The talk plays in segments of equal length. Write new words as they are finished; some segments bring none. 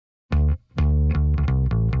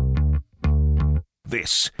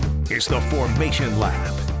This is the Formation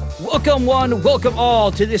Lab. Welcome one, welcome all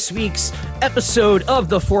to this week's episode of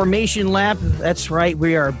the Formation Lab. That's right,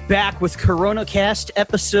 we are back with Coronacast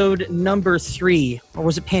episode number 3, or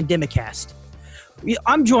was it Pandemicast?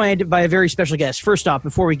 I'm joined by a very special guest. First off,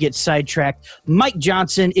 before we get sidetracked, Mike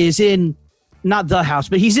Johnson is in, not the house,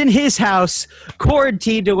 but he's in his house,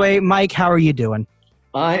 quarantined away. Mike, how are you doing?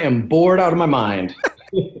 I am bored out of my mind.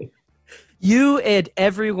 You and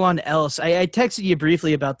everyone else. I texted you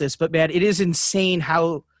briefly about this, but man, it is insane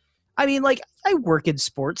how, I mean, like, I work in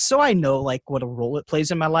sports, so I know, like, what a role it plays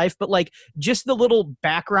in my life, but, like, just the little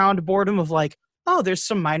background boredom of, like, oh, there's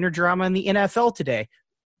some minor drama in the NFL today.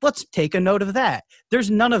 Let's take a note of that. There's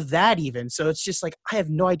none of that even, so it's just like, I have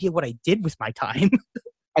no idea what I did with my time.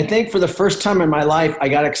 I think for the first time in my life, I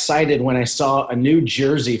got excited when I saw a new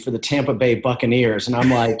jersey for the Tampa Bay Buccaneers, and I'm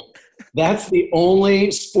like, that's the only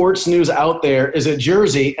sports news out there is a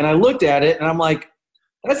jersey, and I looked at it, and I'm like,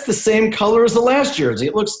 that's the same color as the last jersey.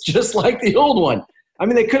 It looks just like the old one. I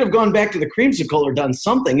mean, they could have gone back to the creamsicle or done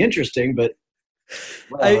something interesting, but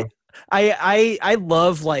I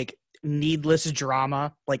love, like, needless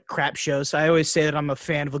drama, like crap shows. I always say that I'm a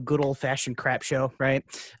fan of a good old-fashioned crap show, right?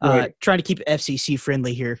 Trying to keep FCC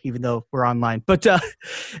friendly here, even though we're online. But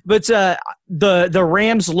the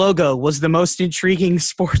Rams logo was the most intriguing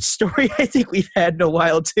sports story I think we've had in a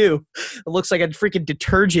while too. It looks like a freaking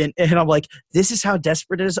detergent, and I'm like, this is how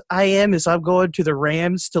desperate as I am. Is I'm going to the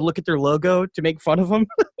Rams to look at their logo to make fun of them.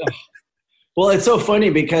 Well, it's so funny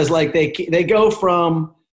because like they go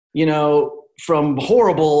from from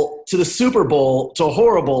horrible to the Super Bowl to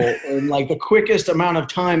horrible in like the quickest amount of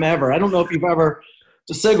time ever. I don't know if you've ever,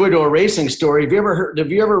 to segue to a racing story, have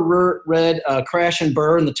you ever read Crash and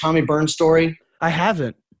Burn, the Tommy Byrne story? I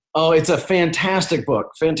haven't. Oh, it's a fantastic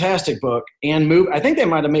book. And I think they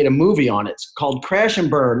might have made a movie on it. It's called Crash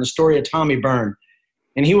and Burn, the story of Tommy Byrne.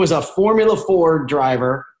 And he was a Formula Ford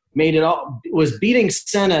driver, was beating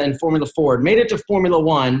Senna in Formula Ford, made it to Formula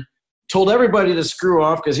One, told everybody to screw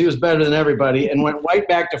off because he was better than everybody, and went right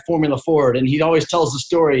back to Formula Ford. And he always tells the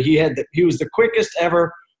story. He was the quickest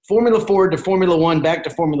ever Formula Ford to Formula One back to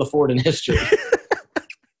Formula Ford in history.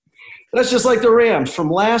 That's just like the Rams, from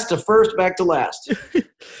last to first, back to last.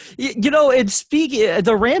 And speaking,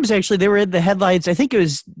 the Rams actually, they were in the headlines, I think it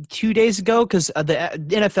was 2 days ago, because the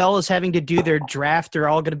NFL is having to do their draft. They're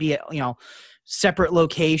all going to be, separate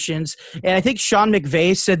locations. And I think Sean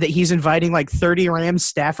McVay said that he's inviting like 30 Rams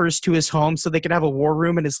staffers to his home so they can have a war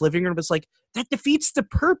room in his living room. It's like, that defeats the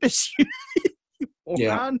purpose.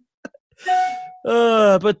 Yeah.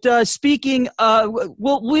 But speaking,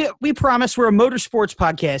 we promise we're a motorsports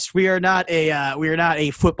podcast. We are not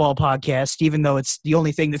a football podcast, even though it's the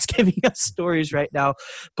only thing that's giving us stories right now.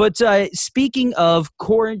 But speaking of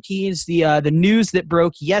quarantines, the news that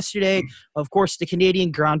broke yesterday, of course, the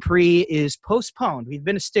Canadian Grand Prix is postponed. We've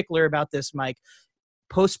been a stickler about this, Mike.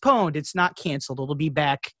 Postponed. It's not canceled. It'll be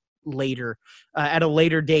back later, at a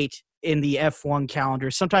later date in the F1 calendar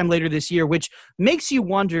sometime later this year, which makes you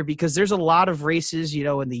wonder because there's a lot of races,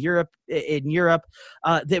 in Europe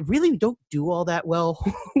that really don't do all that well,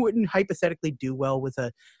 wouldn't hypothetically do well with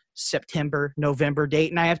a September, November date.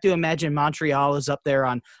 And I have to imagine Montreal is up there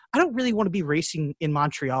on, I don't really want to be racing in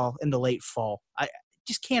Montreal in the late fall. I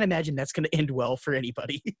just can't imagine that's going to end well for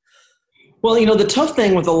anybody. Well, the tough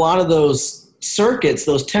thing with a lot of those circuits,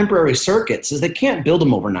 those temporary circuits, is they can't build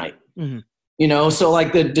them overnight. Mm-hmm. So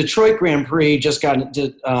like the Detroit Grand Prix just got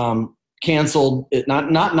canceled,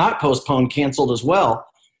 not postponed, canceled as well,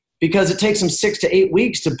 because it takes them 6 to 8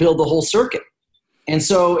 weeks to build the whole circuit. And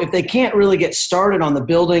so if they can't really get started on the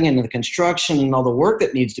building and the construction and all the work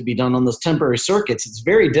that needs to be done on those temporary circuits, it's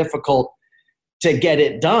very difficult to get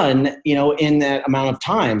it done, in that amount of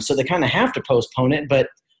time. So they kind of have to postpone it. But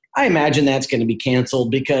I imagine that's going to be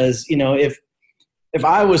canceled because, if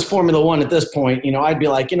I was Formula One at this point, I'd be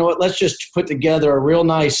like, let's just put together a real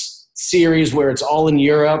nice series where it's all in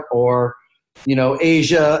Europe or,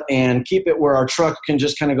 Asia, and keep it where our truck can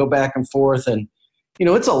just kind of go back and forth. And,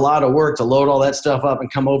 it's a lot of work to load all that stuff up and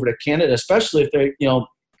come over to Canada, especially if they're,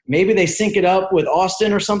 maybe they sync it up with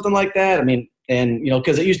Austin or something like that. I mean, and,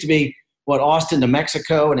 because it used to be, Austin to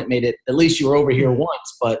Mexico, and it made it, at least you were over here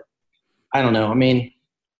once, but I don't know. I mean,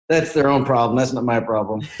 that's their own problem. That's not my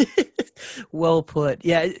problem. Well put.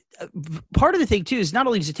 Yeah. Part of the thing, too, is not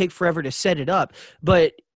only does it take forever to set it up,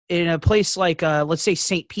 but in a place like, let's say,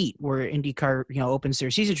 St. Pete, where IndyCar, opens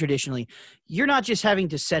their season traditionally, you're not just having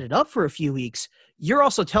to set it up for a few weeks. You're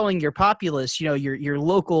also telling your populace, your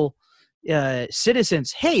local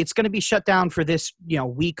citizens, hey, it's going to be shut down for this,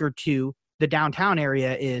 week or two. The downtown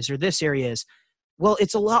area is, or this area is. Well,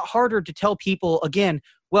 it's a lot harder to tell people, again,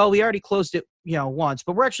 well, we already closed it once,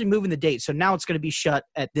 but we're actually moving the date. So now it's going to be shut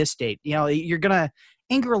at this date. You're going to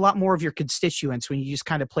anger a lot more of your constituents when you just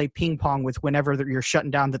kind of play ping pong with whenever you're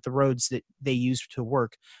shutting down the roads that they use to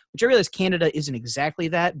work, which I realize Canada isn't exactly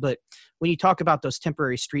that. But when you talk about those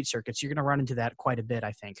temporary street circuits, you're going to run into that quite a bit,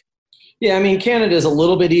 I think. Yeah, I mean, Canada is a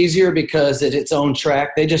little bit easier because it's its own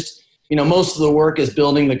track. They just, most of the work is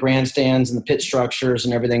building the grandstands and the pit structures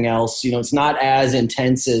and everything else. It's not as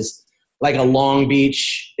intense as like a Long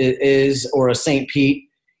Beach is or a St. Pete.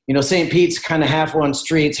 St. Pete's kind of half on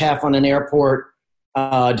streets, half on an airport.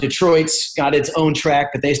 Detroit's got its own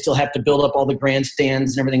track, but they still have to build up all the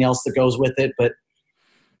grandstands and everything else that goes with it. But,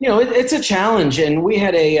 it's a challenge. And we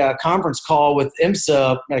had a conference call with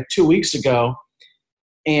IMSA like 2 weeks ago.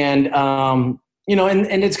 And, and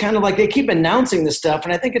it's kind of like they keep announcing this stuff.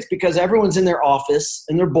 And I think it's because everyone's in their office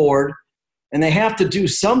and they're bored and they have to do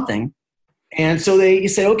something. And so you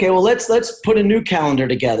say, okay, well, let's put a new calendar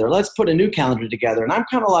together. And I'm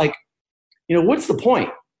kind of like, what's the point?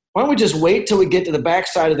 Why don't we just wait till we get to the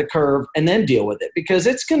backside of the curve and then deal with it? Because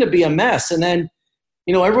it's going to be a mess. And then,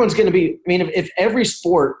 everyone's going to be, if every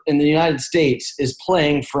sport in the United States is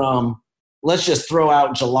playing from, let's just throw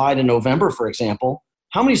out July to November, for example,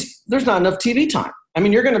 there's not enough TV time.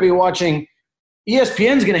 You're going to be watching,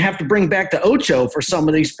 ESPN's going to have to bring back the Ocho for some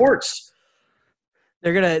of these sports.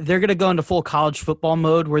 They're gonna go into full college football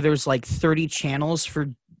mode where there's like 30 channels for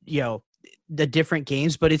the different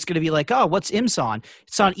games, but it's gonna be like, oh, what's IMSA on?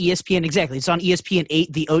 It's on ESPN. Exactly, it's on ESPN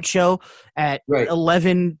 8, the Ocho at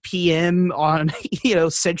 11 p.m. on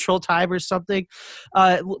Central Time or something.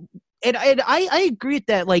 And I agree with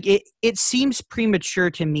that. Like it seems premature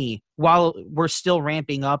to me while we're still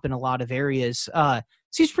ramping up in a lot of areas. It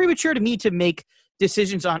seems premature to me to make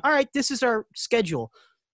decisions on, all right, this is our schedule.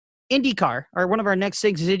 IndyCar, or one of our next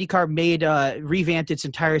things is IndyCar revamped its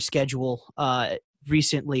entire schedule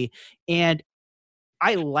recently. And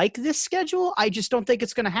I like this schedule. I just don't think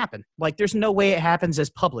it's going to happen. Like there's no way it happens as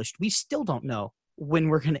published. We still don't know when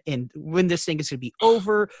we're going to end, when this thing is going to be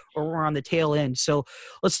over or we're on the tail end. So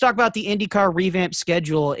let's talk about the IndyCar revamp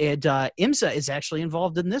schedule. And IMSA is actually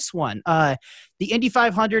involved in this one. The Indy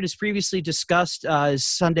 500 as previously discussed is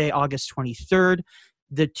Sunday, August 23rd.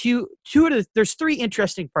 There's three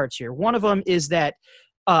interesting parts here. One of them is that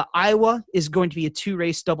Iowa is going to be a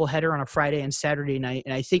 2-race doubleheader on a Friday and Saturday night.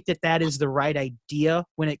 And I think that is the right idea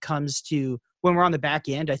when it comes to when we're on the back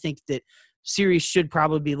end. I think that series should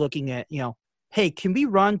probably be looking at, hey, can we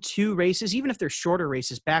run 2 races, even if they're shorter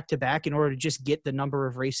races, back to back in order to just get the number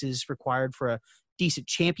of races required for a decent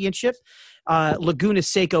championship? Laguna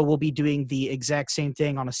Seca will be doing the exact same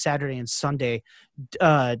thing on a Saturday and Sunday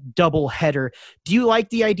double header. Do you like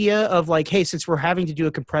the idea of like, hey, since we're having to do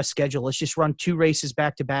a compressed schedule, let's just run 2 races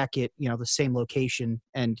back to back at the same location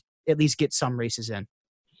and at least get some races in?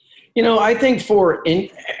 I think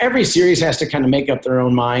every series has to kind of make up their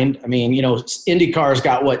own mind. IndyCar's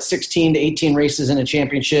got 16 to 18 races in a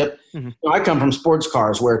championship. Mm-hmm. I come from sports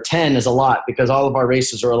cars where 10 is a lot because all of our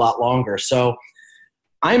races are a lot longer. So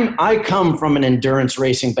I come from an endurance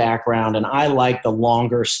racing background and I like the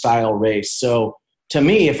longer style race. So to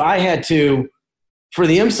me, if I had to, for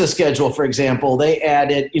the IMSA schedule, for example, they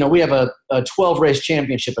added, we have a 12 race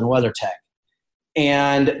championship in WeatherTech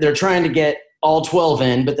and they're trying to get all 12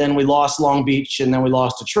 in, but then we lost Long Beach and then we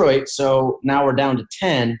lost Detroit. So now we're down to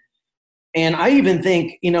 10. And I even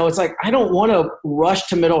think, it's like, I don't want to rush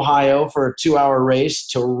to Mid-Ohio for a 2-hour race,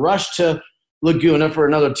 to rush to Laguna for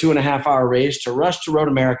another 2.5-hour race, to rush to Road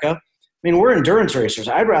America. We're endurance racers.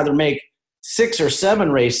 I'd rather make 6 or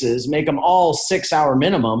 7 races, make them all 6-hour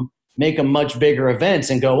minimum, make them much bigger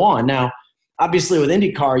events and go on. Now, obviously with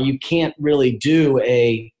IndyCar, you can't really do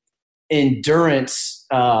a endurance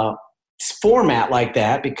format like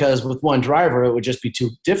that because with one driver it would just be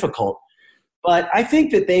too difficult. But I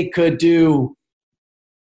think that they could do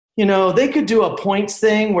a points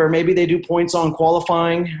thing where maybe they do points on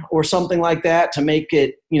qualifying or something like that to make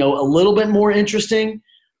it a little bit more interesting.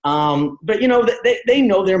 But they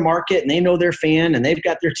know their market and they know their fan and they've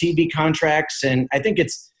got their TV contracts, and I think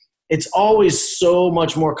it's always so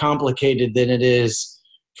much more complicated than it is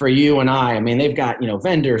for you and I. They've got,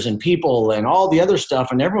 vendors and people and all the other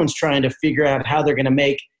stuff, and everyone's trying to figure out how they're going to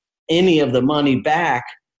make any of the money back,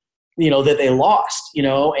 that they lost,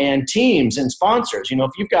 and teams and sponsors.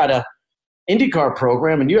 If you've got a IndyCar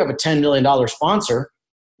program and you have a $10 million sponsor,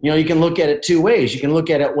 you can look at it 2 ways. You can look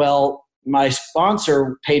at it, well, my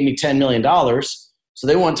sponsor paid me $10 million, so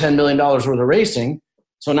they want $10 million worth of racing.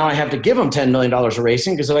 So now I have to give them $10 million of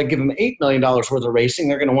racing, because if I give them $8 million worth of racing,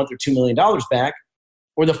 they're going to want their $2 million back.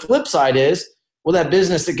 Or the flip side is, well, that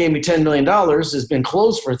business that gave me $10 million has been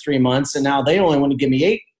closed for 3 months, and now they only want to give me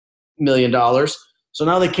 $8 million. So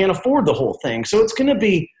now they can't afford the whole thing. So it's going to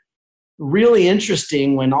be really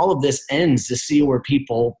interesting when all of this ends to see where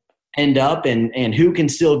people end up and who can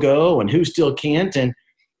still go and who still can't. And,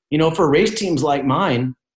 for race teams like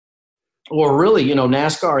mine, or really,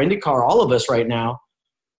 NASCAR, IndyCar, all of us right now,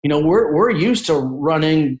 we're used to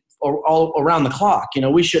running all around the clock.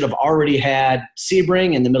 We should have already had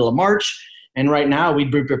Sebring in the middle of March. And right now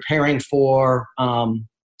we'd be preparing for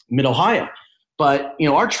Mid-Ohio. But,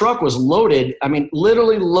 our truck was loaded,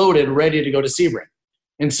 literally loaded, ready to go to Sebring.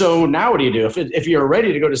 And so now what do you do? If you're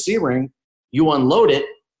ready to go to Sebring, you unload it,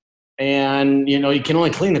 and, you can only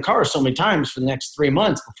clean the car so many times for the next 3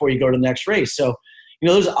 months before you go to the next race. So,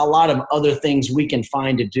 there's a lot of other things we can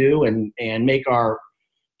find to do and make our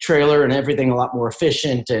trailer and everything a lot more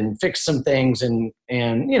efficient and fix some things and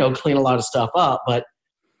clean a lot of stuff up. But,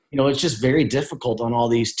 it's just very difficult on all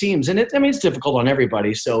these teams. And it's difficult on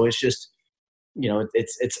everybody. So it's just,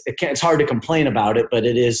 it's hard to complain about it, but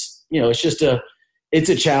it is, it's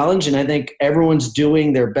a challenge. And I think everyone's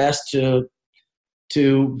doing their best to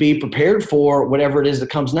be prepared for whatever it is that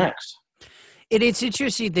comes next. It's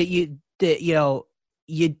interesting that you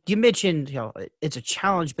mentioned, it's a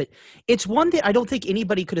challenge, but it's one that I don't think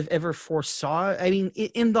anybody could have ever foresaw.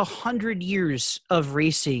 In the 100 years of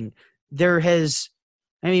racing, there has,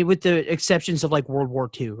 with the exceptions of like World War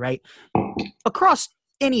II, right? Across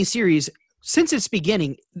any series, since its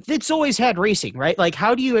beginning, it's always had racing, right? Like,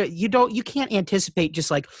 how do you can't anticipate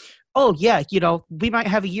just like, oh yeah, we might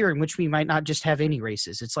have a year in which we might not just have any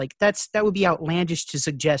races. It's like, that would be outlandish to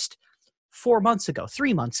suggest 4 months ago,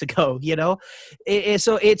 3 months ago, so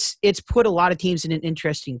it's put a lot of teams in an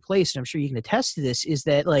interesting place. And I'm sure you can attest to this, is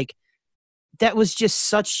that like, that was just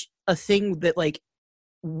such a thing that like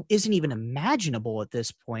isn't even imaginable at this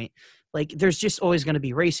point. Like, there's just always going to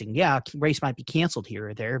be racing. Yeah. Race might be canceled here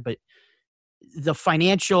or there, but the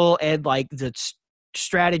financial and like the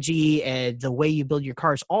strategy and the way you build your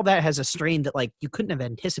cars, all that has a strain that like you couldn't have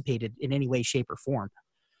anticipated in any way, shape, or form.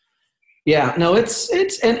 Yeah, no, it's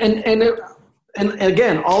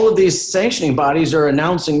again, all of these sanctioning bodies are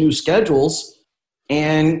announcing new schedules,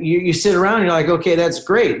 and you sit around and you're like, okay, that's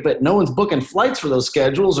great, but no one's booking flights for those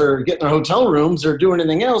schedules or getting their hotel rooms or doing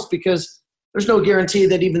anything else because there's no guarantee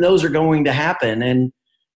that even those are going to happen. And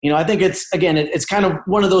I think it's kind of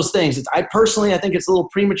one of those things. I think it's a little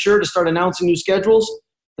premature to start announcing new schedules,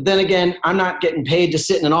 but then again, I'm not getting paid to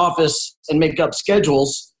sit in an office and make up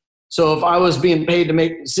schedules. So if I was being paid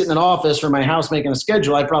to sit in an office or my house making a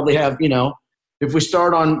schedule, I'd probably have, if we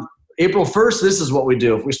start on April 1st, this is what we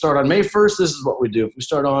do. If we start on May 1st, this is what we do. If we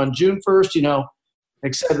start on June 1st,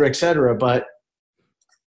 et cetera, et cetera. But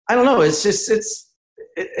I don't know. It's just,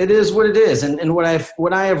 it is what it is. And what I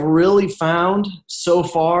have really found so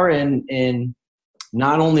far in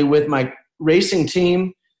not only with my racing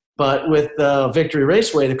team, but with Victory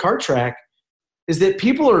Raceway, the kart track, is that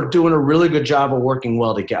people are doing a really good job of working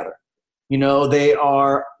well together.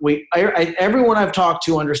 Everyone I've talked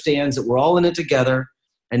to understands that we're all in it together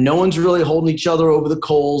and no one's really holding each other over the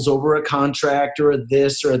coals over a contract or a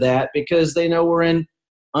this or that because they know we're in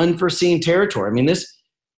unforeseen territory.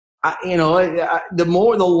 The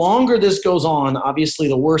longer this goes on, obviously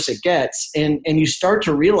the worse it gets. And you start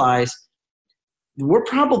to realize we're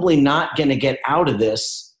probably not going to get out of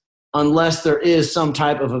this unless there is some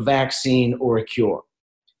type of a vaccine or a cure.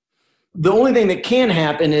 The only thing that can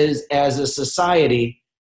happen is, as a society,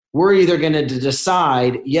 we're either going to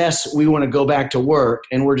decide, yes, we want to go back to work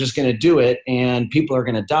and we're just going to do it and people are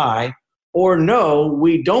going to die, or no,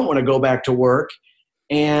 we don't want to go back to work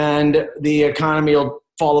and the economy will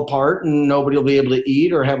fall apart and nobody will be able to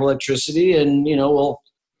eat or have electricity and, we'll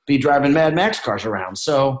be driving Mad Max cars around.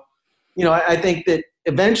 So, I think that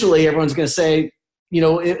eventually everyone's going to say,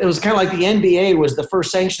 it was kind of like the NBA was the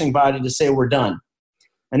first sanctioning body to say we're done.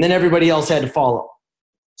 And then everybody else had to follow.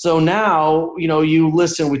 So now, you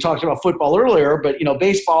listen, we talked about football earlier, but,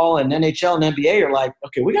 baseball and NHL and NBA are like,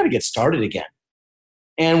 okay, we got to get started again.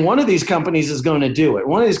 And one of these companies is going to do it.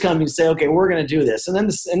 One of these companies say, okay, we're going to do this. And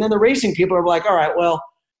then the racing people are like, all right, well,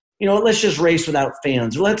 let's just race without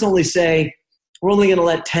fans. Or let's only say we're only going to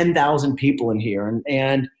let 10,000 people in here.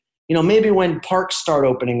 And maybe when parks start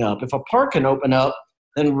opening up, if a park can open up,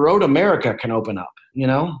 then Road America can open up,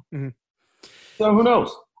 Mm-hmm. So who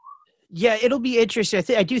knows? Yeah, it'll be interesting.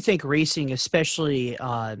 I do think racing, especially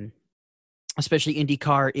IndyCar,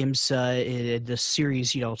 IMSA, the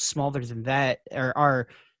series, smaller than that,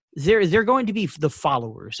 they're going to be the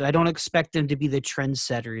followers. I don't expect them to be the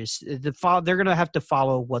trendsetters. They're going to have to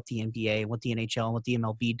follow what the NBA, what the NHL, and what the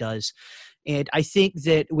MLB does. And I think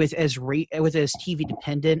that with as TV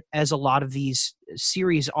dependent as a lot of these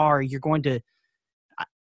series are, you're going to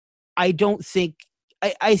I don't think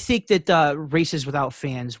I think that races without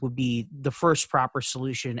fans would be the first proper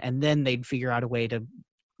solution, and then they'd figure out a way to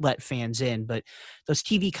let fans in. But those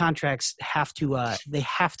TV contracts have to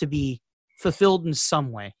be fulfilled in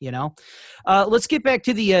some way, you know. Let's get back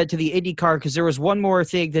to the IndyCar, because there was one more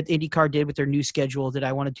thing that IndyCar did with their new schedule that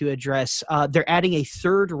I wanted to address. They're adding a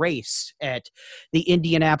third race at the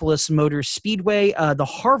Indianapolis Motor Speedway, the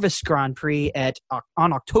Harvest Grand Prix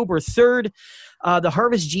on October 3rd. The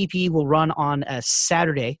Harvest GP will run on a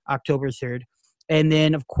Saturday, October 3rd. And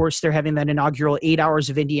then, of course, they're having that inaugural 8 hours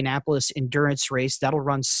of Indianapolis endurance race. That'll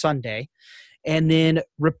run Sunday. And then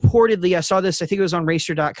reportedly, I saw this, I think it was on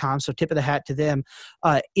racer.com, so tip of the hat to them.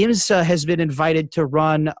 IMSA has been invited to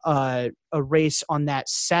run a race on that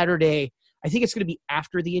Saturday. I think it's going to be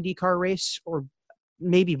after the IndyCar race or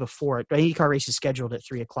maybe before it. The IndyCar race is scheduled at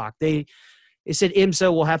 3 o'clock. They said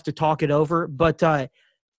IMSA will have to talk it over, but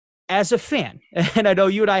as a fan, and I know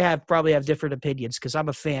you and I probably have different opinions because I'm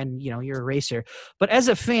a fan, you know, you're a racer. But as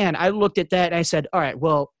a fan, I looked at that and I said, all right,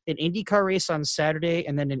 well, an IndyCar race on Saturday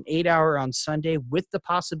and then an 8 hour on Sunday with the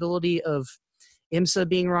possibility of IMSA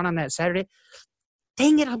being run on that Saturday.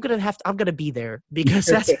 Dang it, I'm gonna be there because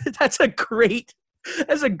that's a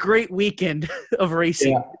great weekend of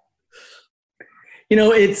racing. Yeah. You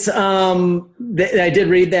know, it's I did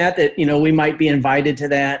read that you know we might be invited to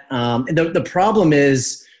that. The problem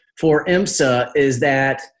is for IMSA is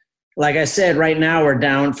that, like I said, right now we're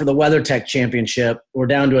down for the WeatherTech Championship. We're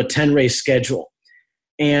down to a 10-race schedule.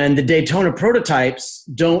 And the Daytona prototypes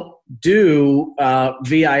don't do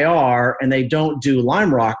VIR and they don't do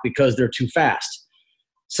Lime Rock because they're too fast.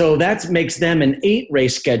 So that makes them an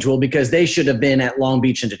 8-race schedule because they should have been at Long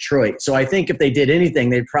Beach and Detroit. So I think if they did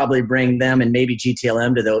anything, they'd probably bring them and maybe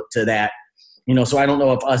GTLM to that. You know, so I don't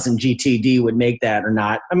know if us and GTD would make that or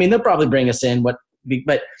not. I mean, they'll probably bring us in, but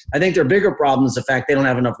I think their bigger problem is the fact they don't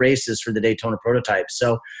have enough races for the Daytona prototypes.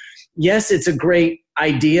 So, yes, it's a great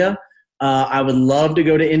idea. I would love to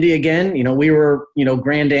go to Indy again. You know, we were,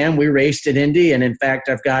 Grand Am, we raced at Indy. And in fact,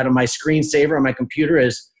 I've got on my screensaver on my computer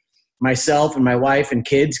is myself and my wife and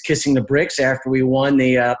kids kissing the bricks after we won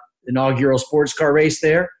the inaugural sports car race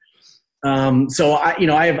there. So,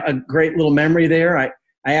 I have a great little memory there. I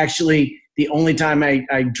actually – the only time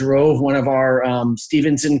I drove one of our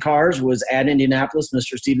Stevenson cars was at Indianapolis.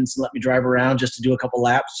 Mr. Stevenson let me drive around just to do a couple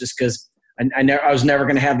laps just because I was never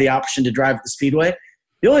going to have the option to drive at the Speedway.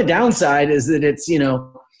 The only downside is that it's,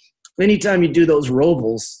 anytime you do those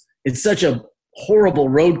Rovals, it's such a horrible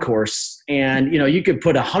road course. And, you could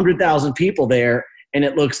put 100,000 people there and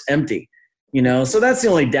it looks empty, So that's the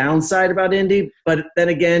only downside about Indy. But then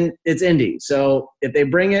again, it's Indy. So if they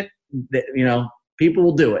bring it, people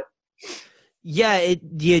will do it. Yeah,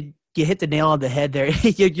 you hit the nail on the head there.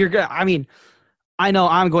 I mean, I know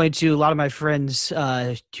I'm going to. A lot of my friends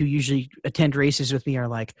who usually attend races with me are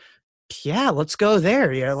like, "Yeah, let's go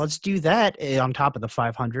there. Yeah, let's do that." On top of the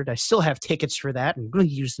 500, I still have tickets for that. I'm going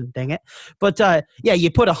to use them. Dang it! But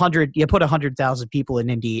you put 100,000 people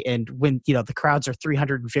in Indy, and when the crowds are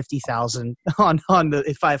 350,000 on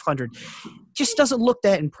the 500, just doesn't look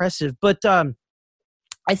that impressive. But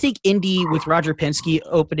I think Indy with Roger Penske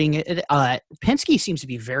opening it, Penske seems to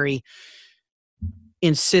be very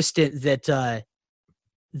insistent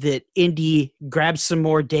that Indy grabs some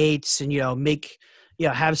more dates and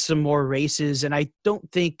have some more races. And I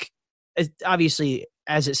don't think, obviously,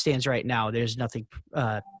 as it stands right now, there's nothing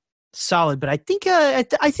solid. But I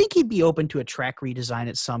think he'd be open to a track redesign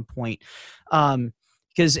at some point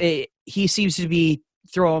because he seems to be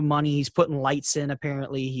throwing money. He's putting lights in.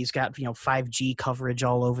 Apparently, he's got 5G coverage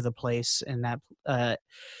all over the place, and that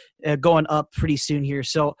going up pretty soon here.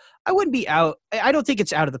 So I wouldn't be out. I don't think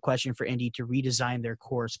it's out of the question for Indy to redesign their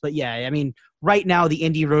course. But yeah, I mean, right now the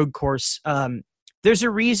Indy Road Course. There's a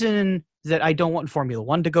reason that I don't want Formula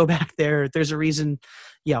One to go back there. There's a reason,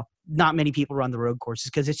 not many people run the road courses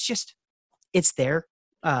because it's there.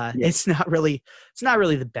 Yeah. It's not really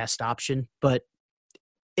the best option, but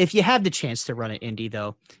if you have the chance to run at Indy,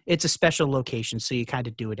 though, it's a special location, so you kind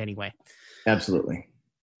of do it anyway. Absolutely.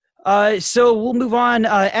 So we'll move on.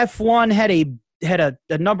 F1 had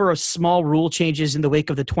a number of small rule changes in the wake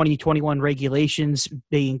of the 2021 regulations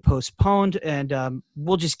being postponed, and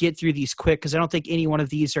we'll just get through these quick because I don't think any one of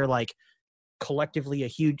these are like collectively a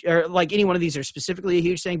huge, or like any one of these are specifically a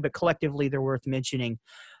huge thing, but collectively they're worth mentioning.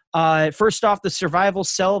 First off, the survival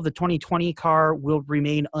cell of the 2020 car will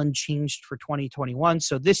remain unchanged for 2021.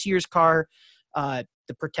 So this year's car,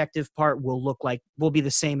 the protective part will be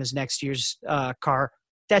the same as next year's car.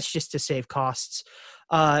 That's just to save costs.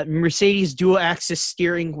 Mercedes dual axis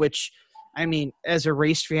steering, which I mean, as a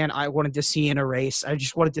race fan, I wanted to see in a race. I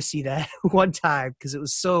just wanted to see that one time because it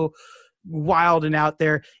was so wild and out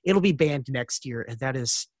there. It'll be banned next year, and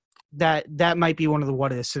that might be one of the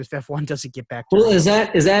what ifs if F1 doesn't get back to Well,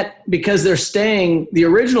 racing. is that because they're staying? The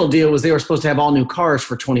original deal was they were supposed to have all new cars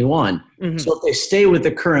for 21. Mm-hmm. So if they stay with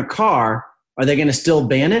the current car, are they going to still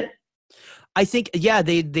ban it? I think, yeah,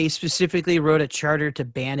 they specifically wrote a charter to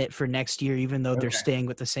ban it for next year, even though they're staying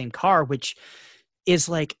with the same car, which is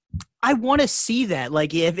like, I want to see that.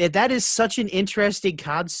 Like, if that is such an interesting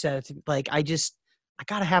concept, like, I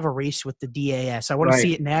got to have a race with the DAS. I want to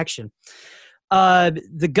see it in action.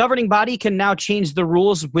 The governing body can now change the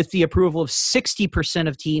rules with the approval of 60%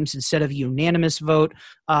 of teams instead of a unanimous vote.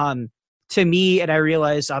 To me, and I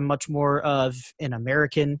realize I'm much more of an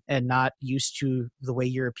American and not used to the way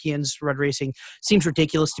Europeans run racing. Seems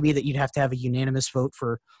ridiculous to me that you'd have to have a unanimous vote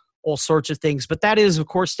for all sorts of things. But that is, of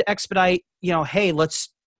course, to expedite, hey,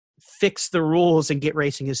 let's fix the rules and get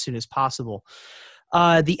racing as soon as possible.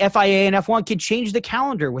 The FIA and F1 can change the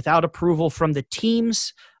calendar without approval from the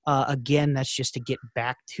teams. Again, that's just to get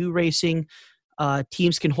back to racing.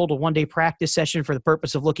 Teams can hold a one-day practice session for the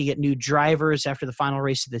purpose of looking at new drivers after the final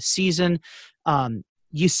race of the season.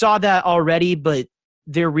 You saw that already, but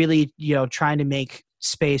they're really, trying to make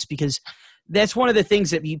space because that's one of the things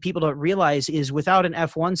that people don't realize is without an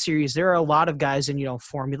F1 series, there are a lot of guys in,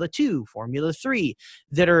 Formula 2, Formula 3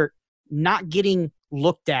 that are not getting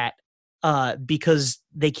looked at because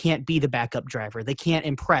they can't be the backup driver. They can't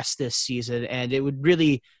impress this season, and it would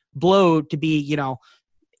really blow to be,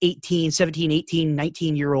 17, 18,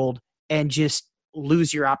 19-year-old and just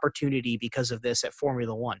lose your opportunity because of this at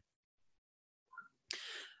Formula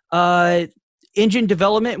 1. Engine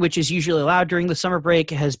development, which is usually allowed during the summer break,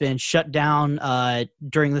 has been shut down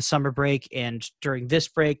during the summer break and during this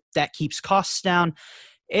break. That keeps costs down.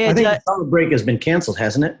 And, I think the summer break has been canceled,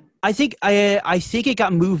 hasn't it? I think it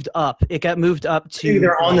got moved up. It got moved up to. Maybe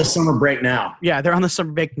they're on the summer break now. Yeah, they're on the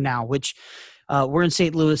summer break now, which we're in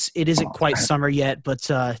St. Louis. It isn't quite summer yet, but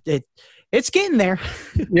it's getting there.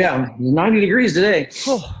 Yeah, 90 degrees today.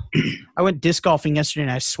 I went disc golfing yesterday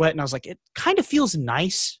and I sweat, and I was like, it kind of feels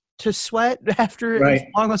nice to sweat after as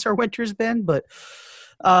long as our winter's been. But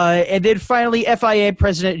and then finally, FIA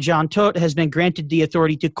President John Todt has been granted the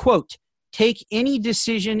authority to, quote, take any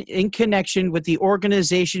decision in connection with the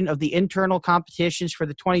organization of the internal competitions for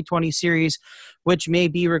the 2020 series, which may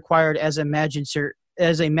be required as a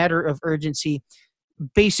matter of urgency.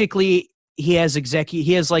 Basically, he has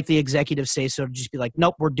like the executive say so to just be like,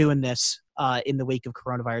 nope, we're doing this in the wake of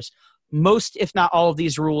coronavirus. Most, if not all of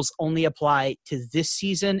these rules only apply to this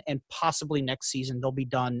season and possibly next season. They'll be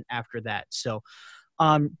done after that. So,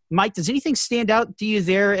 Mike, does anything stand out to you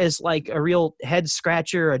there as like a real head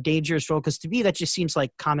scratcher, a dangerous role? Because to me, that just seems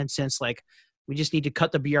like common sense. Like we just need to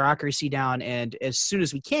cut the bureaucracy down, and as soon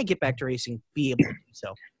as we can get back to racing, be able to do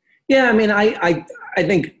so. Yeah, I mean, I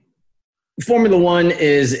think Formula One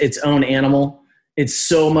is its own animal. It's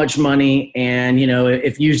so much money, and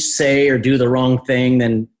if you say or do the wrong thing,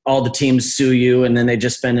 then all the teams sue you, and then they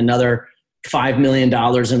just spend another $5 million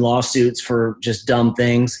in lawsuits for just dumb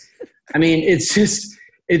things. I mean,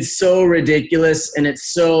 it's so ridiculous, and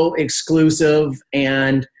it's so exclusive.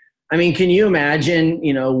 And I mean, can you imagine,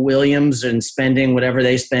 Williams and spending whatever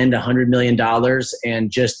they spend, $100 million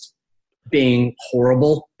and just being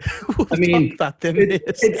horrible? I mean,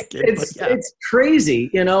 it's crazy.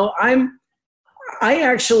 I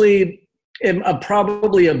actually am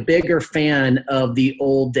probably a bigger fan of the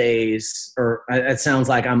old days, or it sounds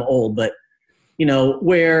like I'm old, but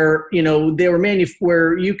where they were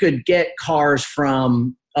where you could get cars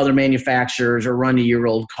from other manufacturers or run a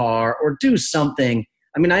year-old car or do something.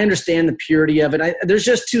 I mean, I understand the purity of it. There's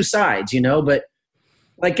just two sides, but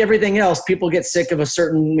like everything else, people get sick of a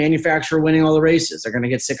certain manufacturer winning all the races. They're going to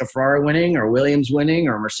get sick of Ferrari winning or Williams winning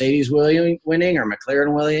or Mercedes winning or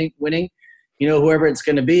McLaren winning, whoever it's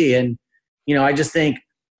going to be. And,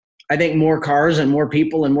 I think more cars and more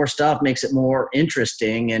people and more stuff makes it more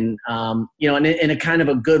interesting. And, in a kind of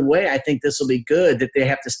a good way, I think this will be good that they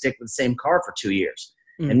have to stick with the same car for 2 years.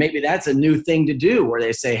 And maybe that's a new thing to do where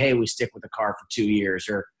they say, hey, we stick with the car for 2 years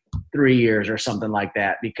or 3 years or something like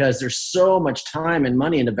that, because there's so much time and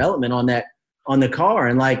money and development on the car.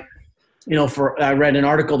 And like, I read an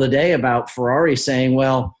article today about Ferrari saying,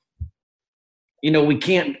 well, we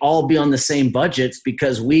can't all be on the same budgets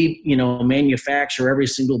because we, manufacture every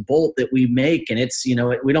single bolt that we make. And it's,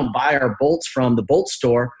 we don't buy our bolts from the bolt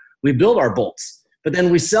store. We build our bolts, but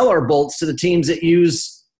then we sell our bolts to the teams that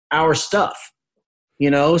use our stuff,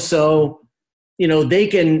 so, they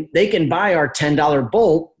can buy our $10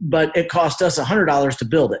 bolt, but it cost us $100 to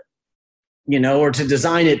build it. or to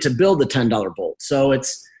design it to build the $10 bolt. So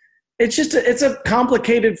it's a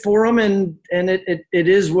complicated forum, and it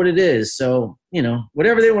is what it is. So,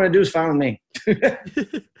 whatever they want to do is fine with me.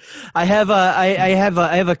 I have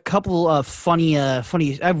a couple of funny. I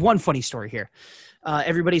have one funny story here.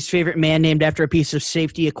 Everybody's favorite man, named after a piece of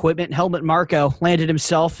safety equipment, Helmut Marko, landed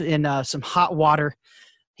himself in some hot water.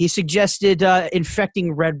 He suggested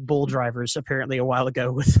infecting Red Bull drivers apparently a while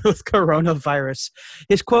ago with coronavirus.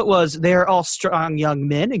 His quote was, "They are all strong young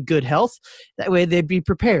men in good health. That way they'd be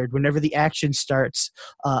prepared whenever the action starts."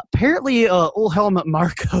 Apparently, old Helmut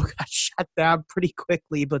Marko got shut down pretty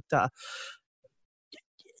quickly, but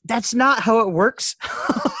that's not how it works.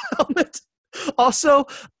 Also,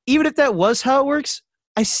 even if that was how it works,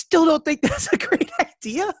 I still don't think that's a great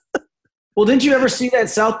idea. Well, didn't you ever see that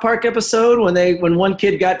South Park episode when one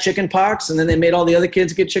kid got chicken pox and then they made all the other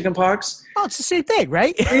kids get chicken pox? Oh, it's the same thing,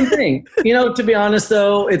 right? Same thing. To be honest,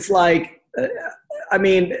 though, it's like, how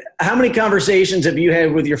many conversations have you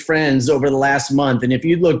had with your friends over the last month? And if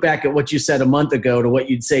you look back at what you said a month ago to what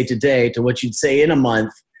you'd say today to what you'd say in a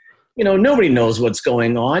month, nobody knows what's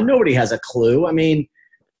going on. Nobody has a clue.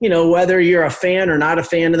 Whether you're a fan or not a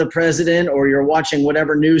fan of the president, or you're watching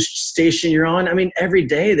whatever news station you're on, every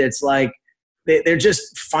day that's like, they're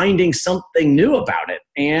just finding something new about it,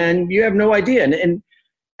 and you have no idea. And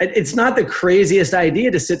it's not the craziest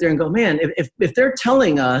idea to sit there and go, man, if they're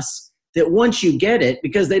telling us that once you get it,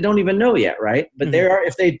 because they don't even know yet, right? But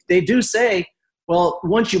if they do say, well,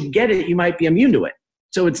 once you get it, you might be immune to it.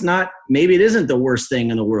 So it's not, maybe it isn't the worst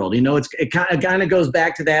thing in the world. It kind of goes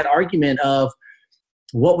back to that argument of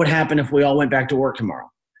what would happen if we all went back to work tomorrow.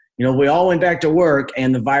 We all went back to work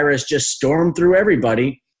and the virus just stormed through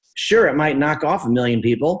everybody. Sure, it might knock off 1 million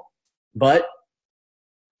people, but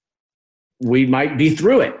we might be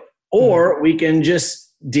through it. Or we can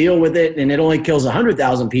just deal with it and it only kills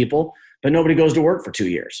 100,000 people, but nobody goes to work for 2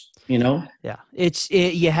 years, Yeah.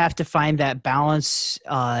 You have to find that balance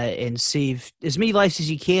and save as many lives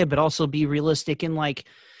as you can, but also be realistic and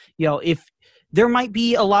if there might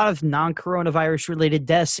be a lot of non-coronavirus related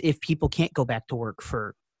deaths if people can't go back to work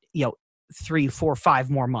for, 3, 4, 5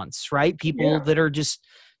 more months, right? People that are just,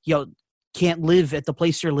 can't live at the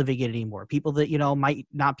place they're living in anymore. People that, might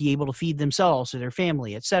not be able to feed themselves or their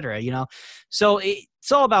family, et cetera, So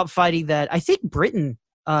it's all about fighting that. I think Britain,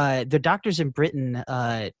 the doctors in Britain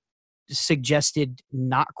suggested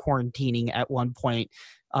not quarantining at one point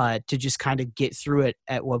to just kind of get through it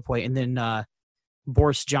at one point. And then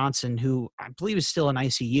Boris Johnson, who I believe is still in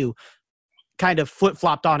ICU, kind of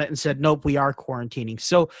flip-flopped on it and said, nope, we are quarantining.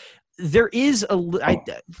 So there is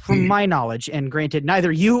from my knowledge, and granted,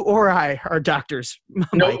 neither you or I are doctors,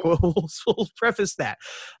 Mike, we'll preface that.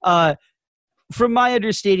 From my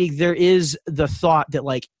understanding, there is the thought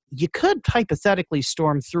that you could hypothetically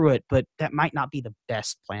storm through it, but that might not be the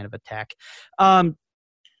best plan of attack. No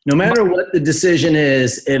matter what the decision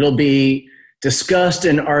is, it'll be discussed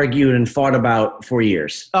and argued and fought about for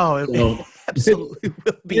years. Oh, it absolutely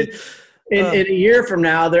will be. In a year from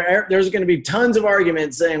now, there's going to be tons of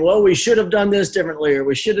arguments saying, well, we should have done this differently, or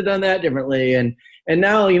we should have done that differently. And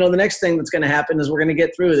now, the next thing that's going to happen is we're going to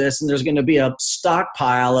get through this, and there's going to be a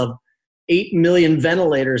stockpile of 8 million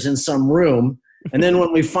ventilators in some room. And then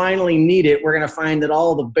when we finally need it, we're going to find that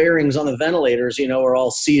all the bearings on the ventilators, are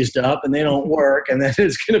all seized up and they don't work. And then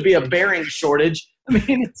it's going to be a bearing shortage. The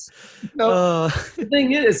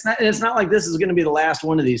thing is, it's not like this is going to be the last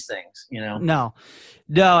one of these things, No,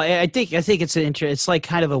 I think it's like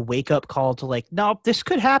kind of a wake up call to no, this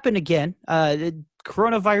could happen again.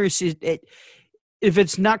 Coronavirus if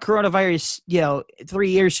it's not coronavirus, 3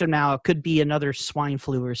 years from now, it could be another swine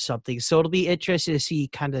flu or something. So it'll be interesting to see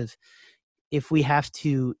kind of if we have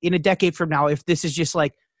to, in a decade from now, if this is just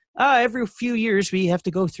every few years we have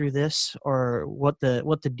to go through this, or what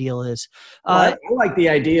the deal is. I like the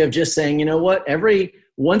idea of just saying, every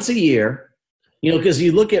once a year, because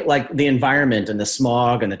you look at the environment and the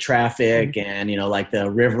smog and the traffic and,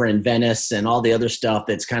 the river in Venice and all the other stuff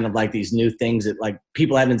that's kind of these new things that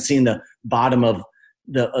people haven't seen the bottom of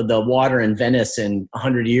the water in Venice in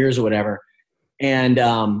 100 years or whatever. And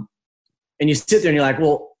you sit there and you're like,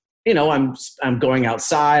 well, I'm going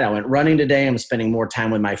outside. I went running today. I'm spending more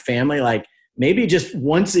time with my family. Maybe just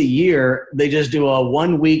once a year, they just do a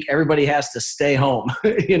 1 week, everybody has to stay home,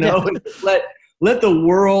 let the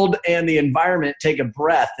world and the environment take a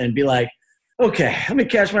breath and be like, okay, let me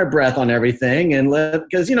catch my breath on everything. And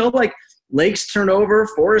because, lakes turn over,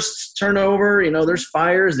 forests turn over, there's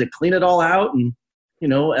fires that clean it all out, and,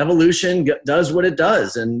 evolution does what it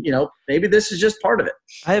does. And, maybe this is just part of it.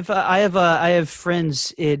 I have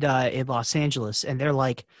friends in Los Angeles, and they're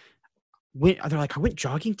like, I went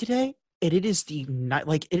jogging today and it is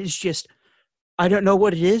it is just, I don't know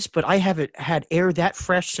what it is, but I haven't had air that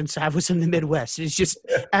fresh since I was in the Midwest. It's just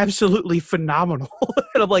absolutely phenomenal.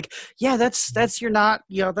 And I'm like, yeah, that's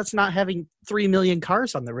not having 3 million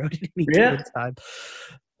cars on the road at any given time.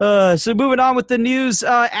 So moving on with the news,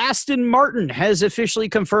 Aston Martin has officially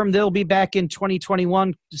confirmed they'll be back in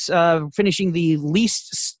 2021, finishing the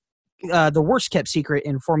worst kept secret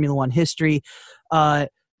in Formula One history.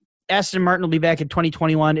 Aston Martin will be back in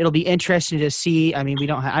 2021. It'll be interesting to see. I mean,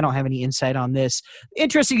 I don't have any insight on this.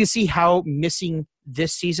 Interesting to see how missing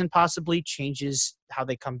this season possibly changes how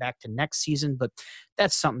they come back to next season. But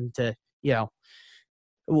that's something to,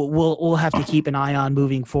 we'll have to keep an eye on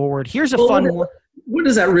moving forward. Here's a fun one. What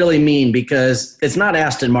does that really mean? Because it's not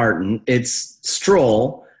Aston Martin, it's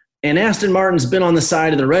Stroll. And Aston Martin's been on the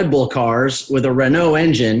side of the Red Bull cars with a Renault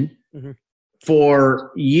engine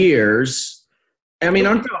for years. I mean,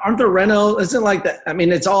 aren't the Renault, isn't like that? I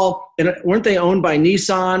mean, it's all, weren't they owned by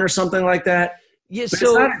Nissan or something like that? Yeah,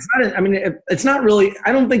 but it's not really,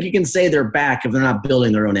 I don't think you can say they're back if they're not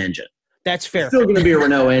building their own engine. That's fair. It's still going to be a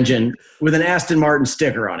Renault engine with an Aston Martin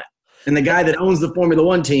sticker on it. And the guy that owns the Formula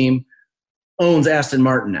One team owns Aston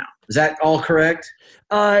Martin now. Is that all correct?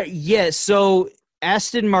 Yes. So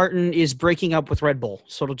Aston Martin is breaking up with Red Bull.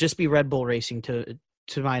 So it'll just be Red Bull Racing to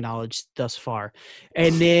my knowledge thus far.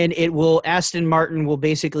 And then Aston Martin will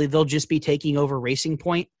basically, they'll just be taking over Racing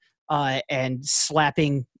Point and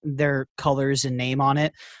slapping their colors and name on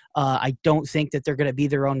it. I don't think that they're going to be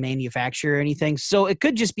their own manufacturer or anything. So it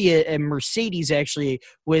could just be a Mercedes actually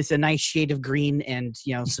with a nice shade of green and,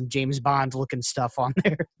 some James Bond looking stuff on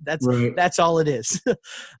there. That's all it is.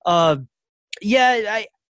 And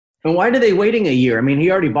why are they waiting a year? I mean,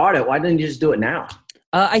 he already bought it. Why didn't you just do it now?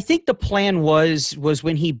 I think the plan was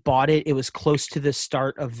when he bought it, it was close to the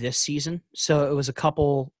start of this season. So it was a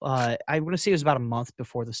couple, I want to say it was about a month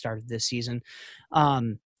before the start of this season.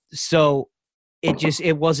 So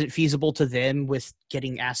it wasn't feasible to them with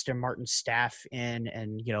getting Aston Martin staff in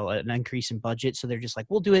and, an increase in budget. So they're just like,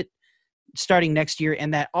 we'll do it starting next year.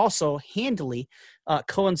 And that also handily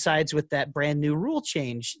coincides with that brand new rule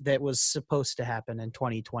change that was supposed to happen in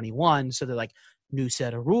 2021. So they're like, new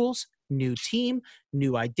set of rules, new team,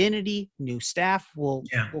 new identity, new staff. We'll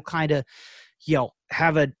kind of,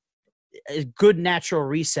 have a good natural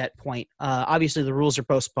reset point. Obviously, the rules are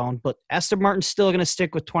postponed, but Aston Martin's still going to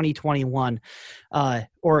stick with 2021.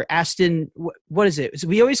 Or Aston, what is it? So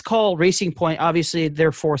we always call Racing Point, obviously,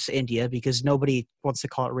 they're Force India because nobody wants to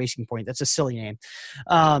call it Racing Point. That's a silly name.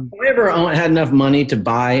 If I ever had enough money to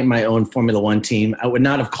buy my own Formula One team, I would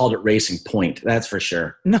not have called it Racing Point. That's for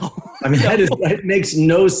sure. No. I mean, that makes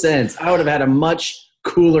no sense. I would have had a much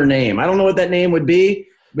cooler name. I don't know what that name would be,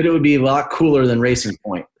 but it would be a lot cooler than Racing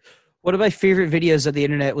Point. One of my favorite videos of the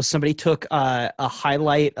internet was somebody took a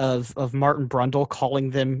highlight of Martin Brundle calling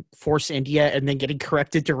them Force India and then getting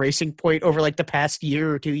corrected to Racing Point over like the past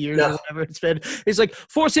year or 2 years or whatever it's been. It's like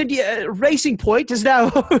Force India Racing Point is now,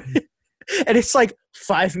 and it's like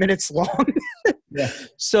 5 minutes long. Yeah.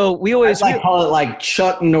 So we always call it like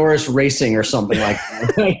Chuck Norris Racing or something like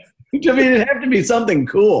that. I mean, it'd have to be something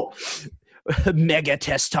cool. Mega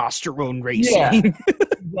testosterone racing. Yeah,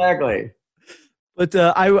 exactly. But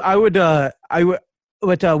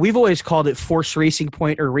we've always called it Force Racing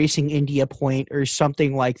Point or Racing India Point or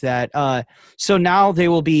something like that. So now they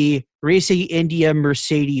will be Racing India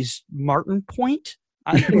Mercedes Martin Point.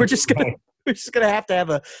 We're just gonna have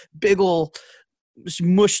a big ol'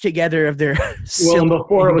 mush together of their. Well,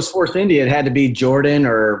 before it was Force India, it had to be Jordan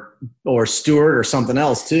or Stewart or something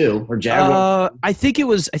else too, or Jaguar. I think it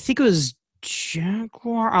was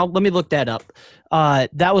Jaguar. Let me look that up.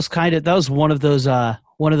 That was one of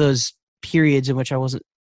those periods in which I wasn't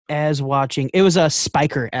as watching. It was a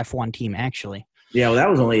Spiker F1 team, actually. Yeah, well, that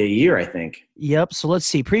was only a year, I think. Yep. So let's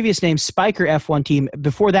see. Previous name Spiker F1 team.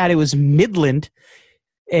 Before that, it was Midland,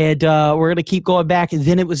 and we're gonna keep going back. And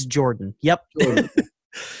then it was Jordan. Yep. Jordan.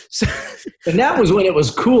 And that was when it was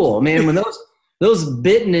cool, man. When those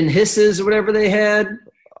bitten and hisses or whatever they had.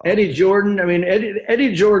 Eddie Jordan. I mean,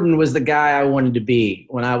 Eddie Jordan was the guy I wanted to be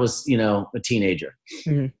when I was, a teenager.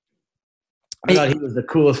 Mm-hmm. I thought he was the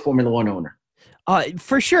coolest Formula One owner.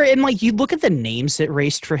 For sure. And you look at the names that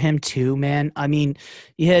raced for him too, man. I mean,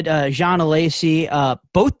 you had Jean Alesi,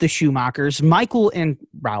 both the Schumachers, Michael and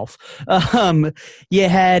Ralph. You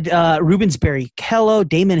had Rubens Barrichello,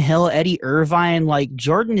 Damon Hill, Eddie Irvine.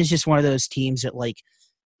 Jordan is just one of those teams that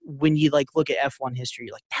when you look at F1 history,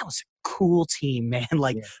 you're like, that was a cool team, man.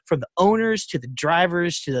 From the owners to the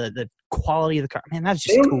drivers to the quality of the car, man, that's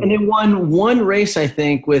just cool. And they won one race, I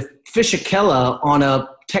think, with Fisichella on a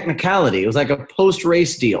technicality. It was like a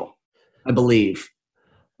post-race deal, I believe.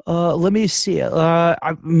 Let me see.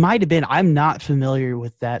 I might have been. I'm not familiar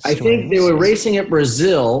with that I story. think they were racing at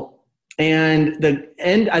Brazil, and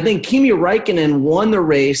I think Kimi Räikkönen won the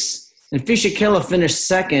race, and Fisichella finished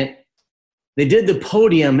second. They did the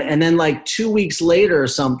podium, and then like 2 weeks later or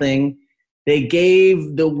something, they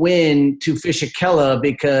gave the win to Fisichella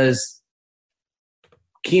because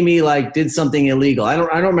Kimi like did something illegal. I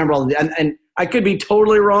don't remember all the and I could be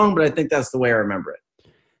totally wrong, but I think that's the way I remember it.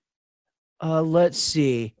 Let's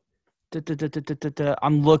see.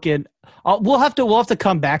 I'm looking. We'll have to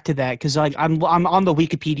come back to that because like I'm on the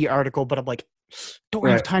Wikipedia article, but I'm like don't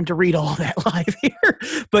have time to read all that live here.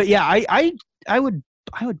 But yeah, I would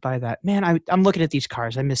buy that. Man, I'm looking at these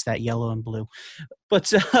cars. I miss that yellow and blue.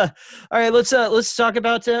 But all right, let's talk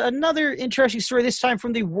about another interesting story. This time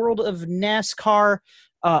from the world of NASCAR.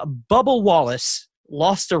 Bubba Wallace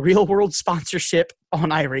lost a real-world sponsorship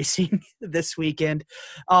on iRacing this weekend.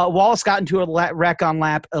 Wallace got into a wreck on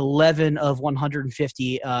lap 11 of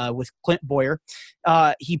 150 with Clint Boyer.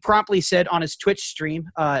 He promptly said on his Twitch stream,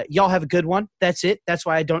 y'all have a good one. That's it. That's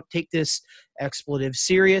why I don't take this expletive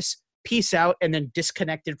serious. Peace out, and then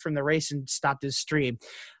disconnected from the race and stopped his stream.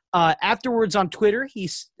 Afterwards on Twitter, he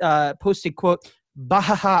posted, quote,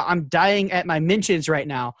 "Bahaha, I'm dying at my mentions right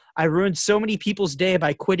now. I ruined so many people's day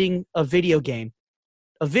by quitting a video game.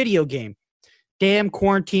 A video game. Damn,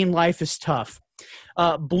 quarantine life is tough."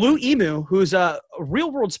 Blue Emu, who's a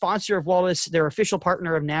real-world sponsor of Wallace, their official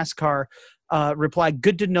partner of NASCAR, replied,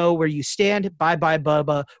 "Good to know where you stand. Bye-bye,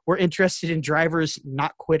 Bubba. We're interested in drivers,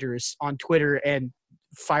 not quitters," on Twitter, and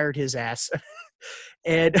fired his ass.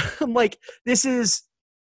 And I'm like, this is...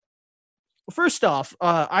 First off,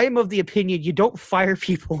 I am of the opinion you don't fire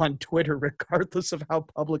people on Twitter regardless of how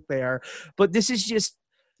public they are. But this is just...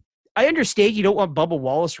 I understand you don't want Bubba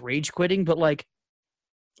Wallace rage quitting, but like,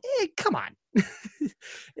 come on.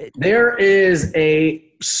 There is a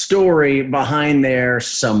story behind there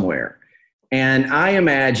somewhere. And I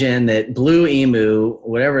imagine that Blue Emu,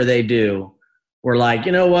 whatever they do, were like,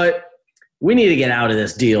 you know what? We need to get out of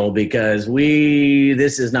this deal because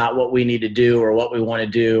this is not what we need to do or what we want to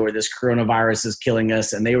do, or this coronavirus is killing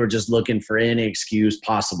us. And they were just looking for any excuse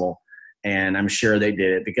possible. And I'm sure they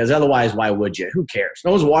did it because otherwise, why would you? Who cares?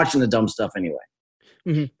 No one's watching the dumb stuff anyway.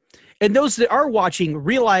 Mm-hmm. And those that are watching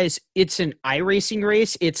realize it's an iRacing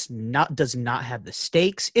race. Does not have the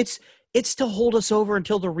stakes. It's to hold us over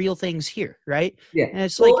until the real thing's here, right? Yeah. And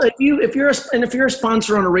it's well, like if you're a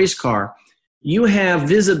sponsor on a race car, you have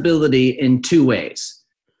visibility in two ways: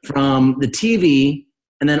 from the TV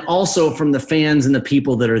and then also from the fans and the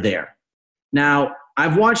people that are there. Now,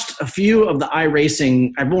 I've watched a few of the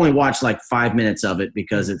iRacing. I've only watched like 5 minutes of it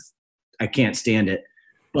because I can't stand it.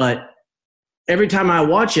 But every time I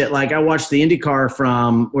watch it, like I watched the IndyCar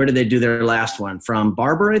from, where did they do their last one? From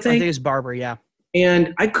Barber, I think? I think it's Barber, yeah.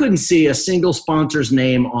 And I couldn't see a single sponsor's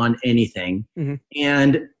name on anything. Mm-hmm.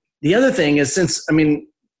 And the other thing is,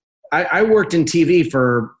 I worked in TV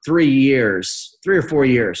for 3 or 4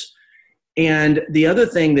 years. And the other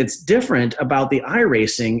thing that's different about the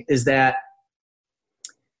iRacing is that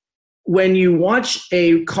when you watch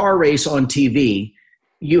a car race on TV,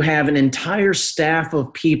 you have an entire staff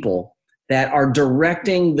of people that are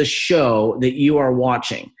directing the show that you are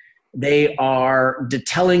watching. They are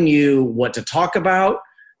telling you what to talk about,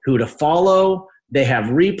 who to follow. They have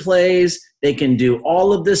replays. They can do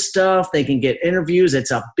all of this stuff. They can get interviews.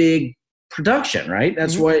 It's a big production, right?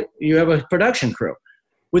 That's why you have a production crew.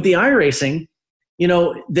 With the iRacing,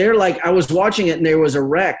 they're like, I was watching it and there was a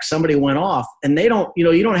wreck. Somebody went off and they don't,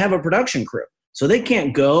 you don't have a production crew. So they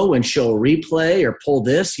can't go and show a replay or pull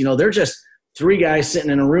this. They're just three guys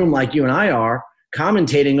sitting in a room like you and I are,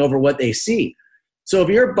 commentating over what they see. So if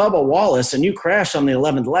you're Bubba Wallace and you crash on the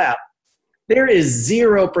 11th lap, there is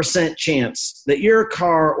 0% chance that your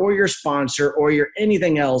car or your sponsor or your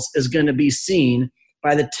anything else is going to be seen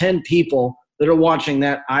by the 10 people that are watching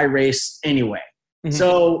that iRace anyway. Mm-hmm.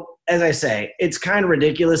 So as I say, it's kind of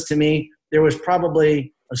ridiculous to me. There was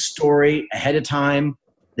probably a story ahead of time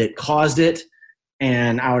that caused it,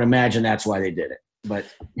 and I would imagine that's why they did it. But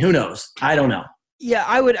who knows? I don't know. Yeah,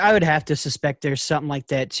 I would have to suspect there's something like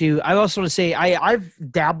that too. I also want to say I've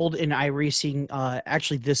dabbled in iRacing.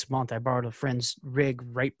 Actually, this month I borrowed a friend's rig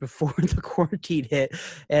right before the quarantine hit,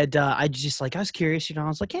 and I was curious. I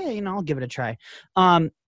was like, hey, I'll give it a try.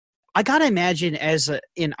 I gotta imagine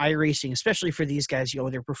in iRacing, especially for these guys,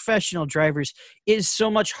 they're professional drivers, it is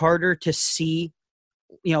so much harder to see,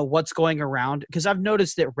 what's going around, because I've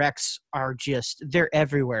noticed that wrecks are they're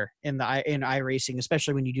everywhere in iRacing,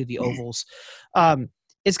 especially when you do the ovals.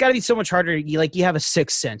 It's got to be so much harder. You have a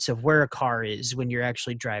sixth sense of where a car is when you're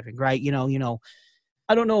actually driving, right?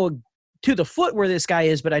 I don't know to the foot where this guy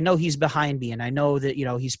is, but I know he's behind me, and I know that,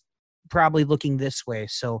 he's probably looking this way.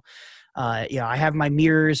 So, I have my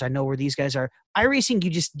mirrors. I know where these guys are.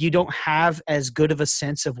 iRacing, you don't have as good of a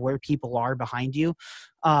sense of where people are behind you.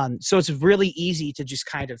 So it's really easy to just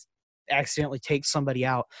kind of accidentally take somebody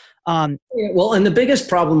out. Well, and the biggest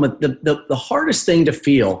problem with the hardest thing to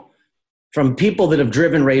feel from people that have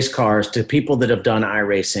driven race cars to people that have done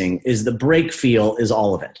iRacing is the brake feel is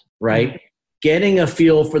all of it, right? Mm-hmm. Getting a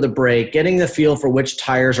feel for the brake, getting the feel for which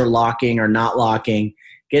tires are locking or not locking,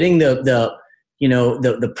 getting the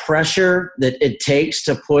pressure that it takes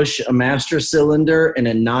to push a master cylinder in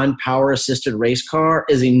a non-power assisted race car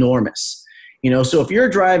is enormous. So if you're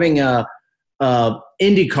driving a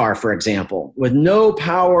Indy car, for example, with no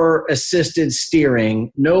power assisted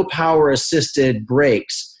steering, no power assisted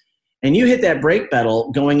brakes, and you hit that brake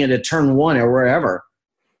pedal going into turn 1 or wherever,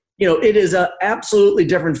 it is an absolutely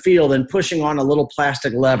different feel than pushing on a little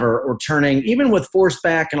plastic lever or turning, even with force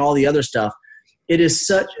back and all the other stuff. It is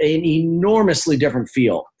such an enormously different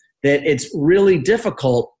feel that it's really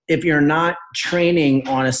difficult if you're not training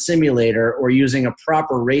on a simulator or using a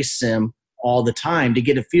proper race sim all the time to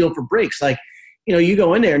get a feel for brakes. Like, you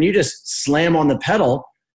go in there and you just slam on the pedal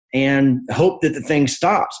and hope that the thing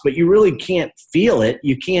stops, but you really can't feel it.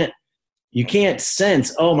 You can't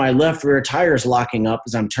sense, oh, my left rear tire is locking up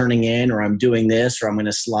as I'm turning in, or I'm doing this, or I'm going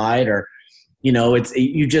to slide, or,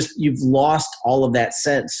 you've lost all of that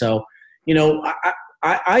sense. So,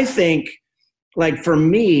 I think, like, for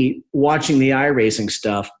me, watching the iRacing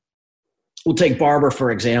stuff, we'll take Barber,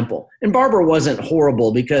 for example. And Barber wasn't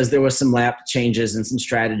horrible because there was some lap changes and some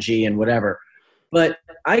strategy and whatever. But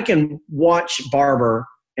I can watch Barber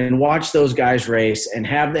and watch those guys race and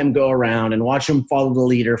have them go around and watch them follow the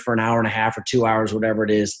leader for an hour and a half or 2 hours, whatever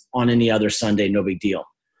it is, on any other Sunday, no big deal.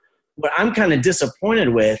 What I'm kind of disappointed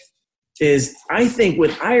with is I think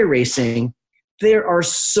with iRacing, there are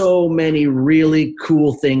so many really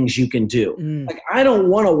cool things you can do. Like, I don't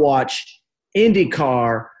want to watch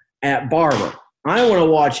IndyCar at Barber. I want to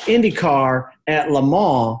watch IndyCar at Le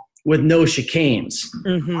Mans with no chicanes.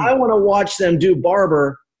 Mm-hmm. I want to watch them do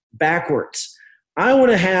Barber backwards. I want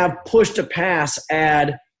to have push to pass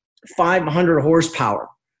add 500 horsepower.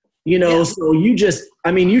 So you just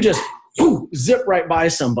zip right by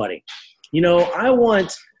somebody.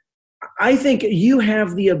 I think you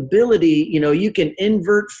have the ability, you can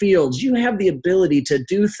invert fields. You have the ability to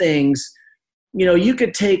do things. You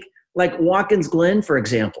could take, like, Watkins Glen, for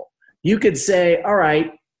example. You could say, all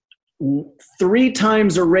right, 3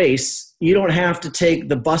 times a race, you don't have to take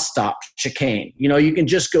the bus stop chicane. You can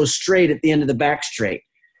just go straight at the end of the back straight.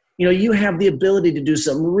 You have the ability to do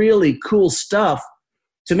some really cool stuff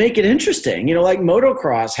to make it interesting. Like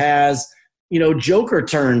motocross has, joker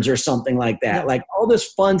turns or something like that. Yeah. Like all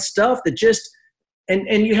this fun stuff that just,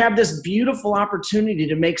 and you have this beautiful opportunity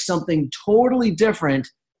to make something totally different,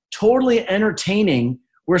 totally entertaining,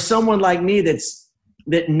 where someone like me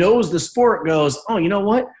that knows the sport goes, oh, you know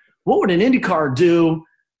what? What would an IndyCar do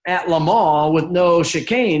at Le Mans with no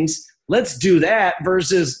chicanes? Let's do that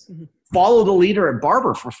versus follow the leader at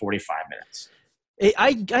Barber for 45 minutes.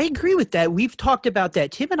 I agree with that. We've talked about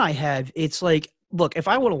that. Tim and I have. It's like, look, if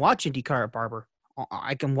I want to watch IndyCar at Barber,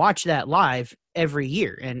 I can watch that live every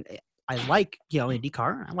year. And I like,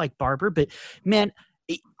 IndyCar. I like Barber. But, man,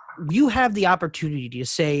 you have the opportunity to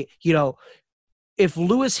say, if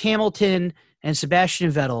Lewis Hamilton and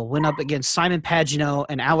Sebastian Vettel went up against Simon Pagenaud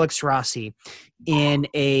and Alex Rossi in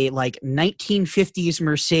a 1950s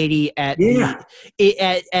Mercedes at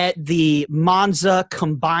the Monza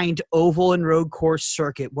combined oval and road course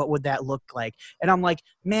circuit, what would that look like? And I'm like,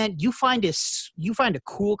 man, you find a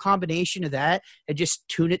cool combination of that and just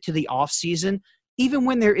tune it to the off season. Even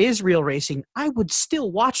when there is real racing, I would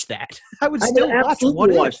still watch that. I would still watch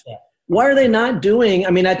that. Why are they not doing –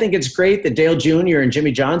 I think it's great that Dale Jr. and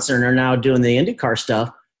Jimmy Johnson are now doing the IndyCar stuff,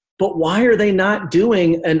 but why are they not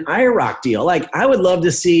doing an IROC deal? Like, I would love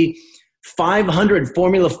to see 500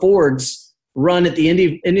 Formula Fords run at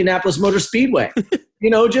the Indianapolis Motor Speedway.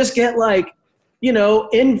 Just get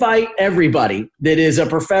invite everybody that is a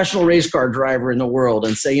professional race car driver in the world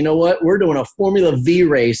and say, you know what, we're doing a Formula V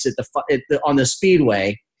race on the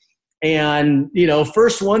Speedway. And,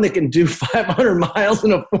 first one that can do 500 miles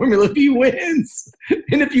in a Formula V wins.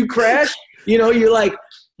 And if you crash, you're like,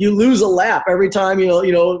 you lose a lap every time,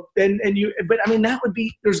 that would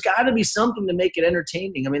be, there's got to be something to make it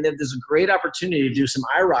entertaining. There's a great opportunity to do some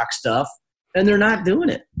IROC stuff, and they're not doing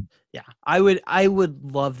it. Yeah, I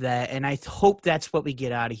would love that, and I hope that's what we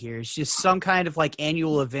get out of here. It's just some kind of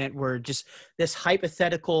annual event where just this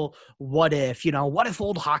hypothetical what if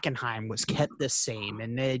old Hockenheim was kept the same,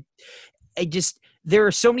 and there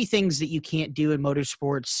are so many things that you can't do in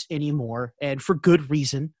motorsports anymore, and for good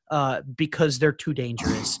reason, because they're too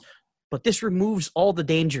dangerous. But this removes all the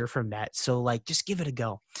danger from that. So, like, just give it a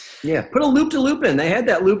go. Yeah, put a loop-to-loop in. They had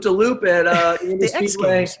that loop-to-loop at the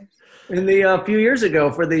Speedway in the few years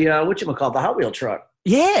ago for the whatchamacallit, the Hot Wheel truck.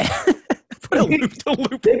 Yeah. Put a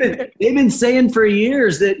loop-to-loop. They've been saying for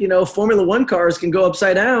years that, Formula One cars can go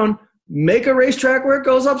upside down. Make a racetrack where it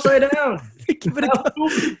goes upside down. Give it a go.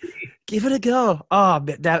 Give it a go. Oh,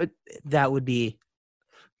 that would be.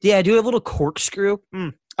 Yeah, do a little corkscrew.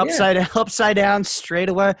 Upside down, straight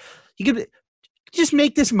away. You could just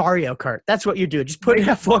make this Mario Kart. That's what you do. Just put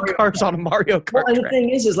F1 cars on a Mario Kart. Well, and the thing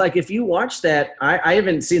is like if you watch that, I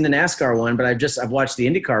haven't seen the NASCAR one, but I've watched the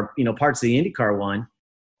IndyCar, parts of the IndyCar one.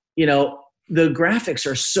 The graphics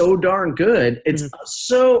are so darn good. It's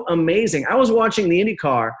so amazing. I was watching the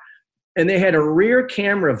IndyCar, and they had a rear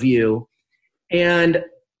camera view, and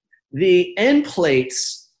the end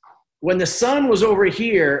plates, when the sun was over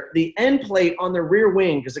here, the end plate on the rear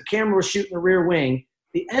wing, because the camera was shooting the rear wing,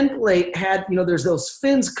 the end plate had, there's those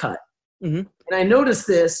fins cut. Mm-hmm. And I noticed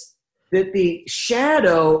that the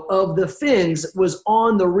shadow of the fins was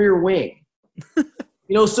on the rear wing.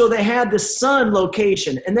 So they had the sun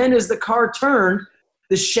location. And then as the car turned,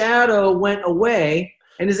 the shadow went away.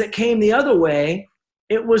 And as it came the other way,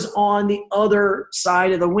 it was on the other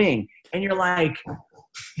side of the wing. And you're like,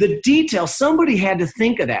 the detail, somebody had to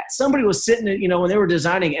think of that. Somebody was sitting, when they were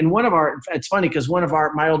designing, and it's funny because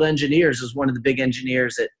my old engineers was one of the big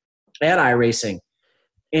engineers at iRacing.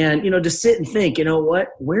 And, to sit and think,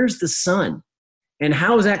 where's the sun? And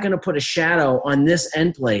how is that going to put a shadow on this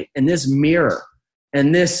end plate and this mirror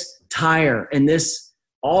and this tire and this,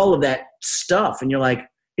 all of that stuff? And you're like,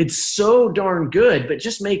 it's so darn good, but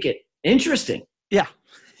just make it interesting. Yeah.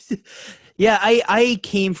 Yeah, I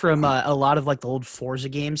came from a lot of like the old Forza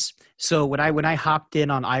games. So when I hopped in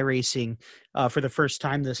on iRacing for the first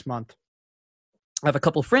time this month, I have a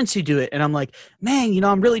couple of friends who do it, and I'm like, man,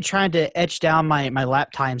 I'm really trying to etch down my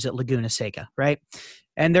lap times at Laguna Seca, right?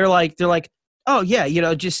 And they're like, oh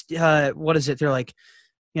yeah, just what is it? They're like,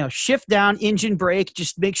 shift down, engine brake,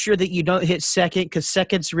 just make sure that you don't hit second, because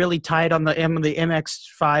second's really tight on the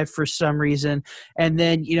MX-5 for some reason. And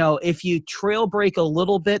then, if you trail brake a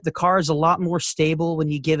little bit, the car is a lot more stable when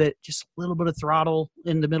you give it just a little bit of throttle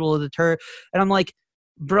in the middle of the turn. And I'm like,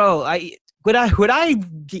 bro, when I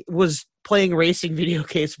was playing racing video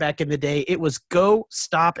games back in the day, it was go,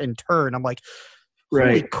 stop, and turn. I'm like,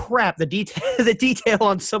 holy crap, the detail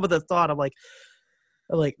on some of the thought. I'm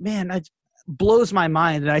like, man, blows my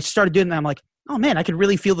mind. And I started doing that. I'm like, oh man, I could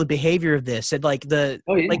really feel the behavior of this. And like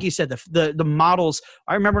like you said, the models.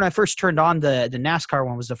 I remember when I first turned on the NASCAR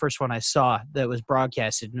one was the first one I saw that was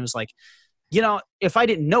broadcasted, and it was like, if I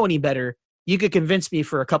didn't know any better, you could convince me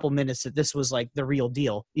for a couple minutes that this was like the real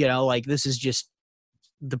deal. Like this is just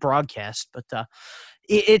the broadcast. But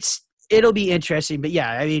it'll be interesting. But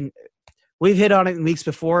yeah, I mean, we've hit on it in weeks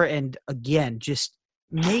before, and again, just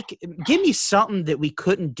give me something that we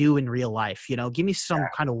couldn't do in real life. Give me some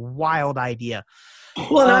kind of wild idea.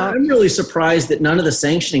 Well, I'm really surprised that none of the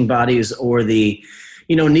sanctioning bodies or the,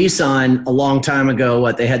 Nissan a long time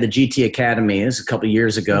ago, they had the GT Academy, this a couple of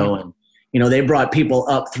years ago, and they brought people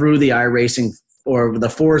up through the iRacing or the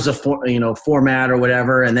Forza format or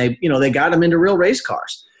whatever, and they got them into real race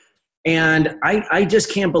cars. And I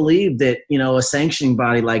just can't believe that a sanctioning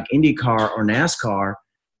body like IndyCar or NASCAR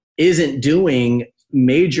isn't doing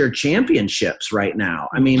major championships right now.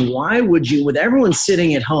 I mean, why would you, with everyone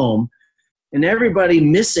sitting at home and everybody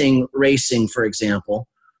missing racing, for example,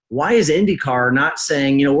 why is IndyCar not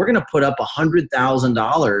saying, we're going to put up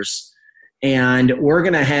 $100,000 and we're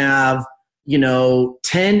going to have, 10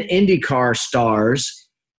 IndyCar stars,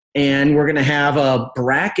 and we're going to have a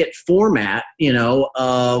bracket format,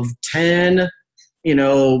 of 10,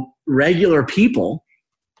 regular people.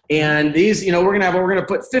 And these, we're going to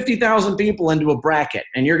put 50,000 people into a bracket,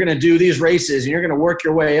 and you're going to do these races, and you're going to work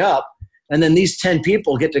your way up. And then these 10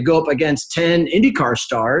 people get to go up against 10 IndyCar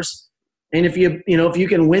stars. And if you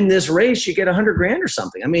can win this race, you get $100,000 or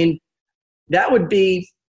something. I mean, that would be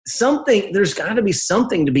something. There's got to be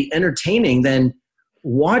something to be entertaining than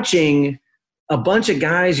watching a bunch of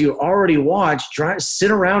guys you already watched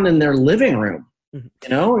sit around in their living room.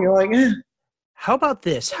 You're like, eh. How about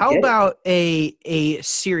this? How about a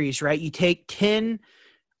series, right? You take 10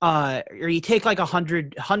 or you take like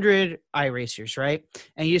 100 iRacers, right?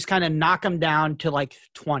 And you just kind of knock them down to like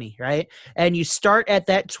 20, right? And you start at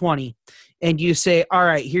that 20 and you say, all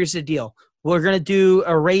right, here's the deal. We're going to do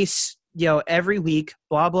a race, every week,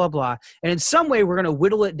 blah, blah, blah. And in some way, we're going to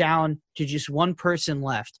whittle it down to just one person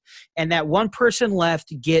left. And that one person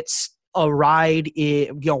left gets a ride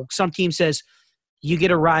in, some team says you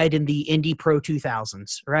get a ride in the Indy Pro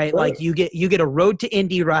 2000s, right? Like you get a Road to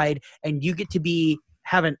Indy ride, and you get to be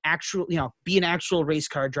an actual race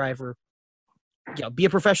car driver, be a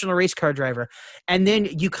professional race car driver. And then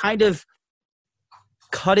you kind of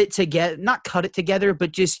not cut it together,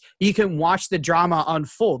 but just you can watch the drama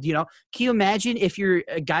unfold. Can you imagine if you're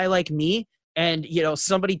a guy like me and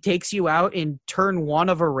somebody takes you out in turn one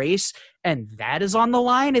of a race and that is on the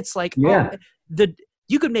line? It's like,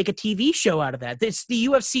 you could make a TV show out of that. It's the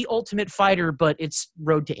UFC Ultimate Fighter, but it's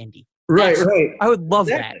Road to Indy. Right. I would love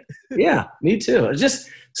that. Yeah, me too. It's just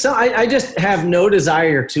I just have no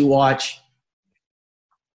desire to watch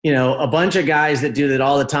a bunch of guys that do that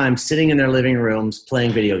all the time, sitting in their living rooms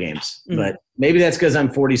playing video games. But maybe that's because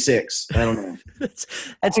I'm 46. I don't know.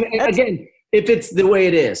 Again, if it's the way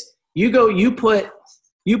it is, you put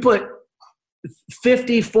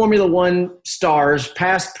 50 Formula One stars,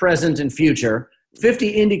 past, present, and future,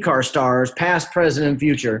 50 IndyCar stars, past, present, and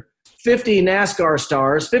future, 50 NASCAR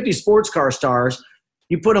stars, 50 sports car stars.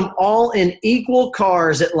 You put them all in equal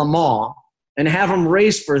cars at Le Mans and have them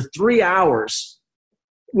race for 3 hours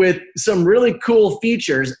with some really cool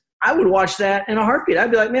features. I would watch that in a heartbeat.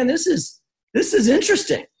 I'd be like, man, this is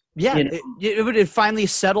interesting. Yeah, it would finally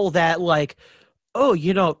settle that, like,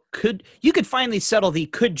 could finally settle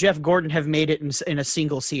could Jeff Gordon have made it in a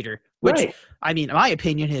single seater? Which, right. I mean, my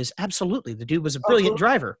opinion is absolutely. The dude was a brilliant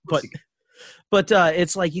driver, but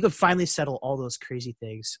it's like you could finally settle all those crazy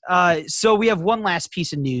things. So we have one last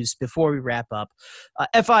piece of news before we wrap up.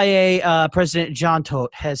 FIA President John Todt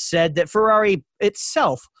has said that Ferrari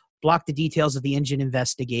itself blocked the details of the engine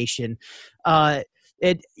investigation.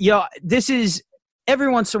 This is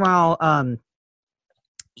every once in a while.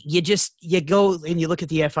 You go and you look at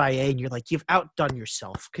the FIA and you're like, you've outdone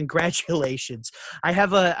yourself. Congratulations. I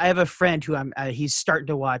have a friend who he's starting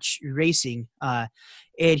to watch racing.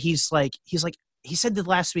 And he said that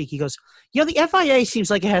last week, he goes, the FIA seems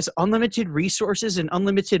like it has unlimited resources and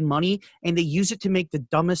unlimited money, and they use it to make the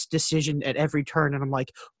dumbest decision at every turn. And I'm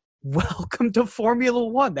like, welcome to Formula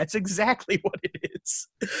One. That's exactly what it is.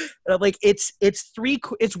 Like it's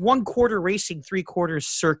 1 quarter racing, 3/4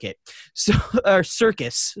 circuit. So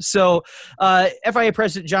circus. So FIA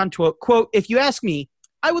President John Todt, quote, "If you ask me,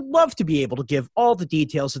 I would love to be able to give all the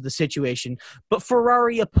details of the situation, but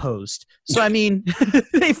Ferrari opposed. So, I mean,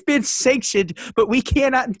 they've been sanctioned, but we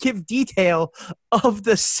cannot give detail of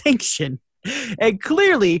the sanction. And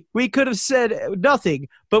clearly, we could have said nothing,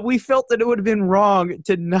 but we felt that it would have been wrong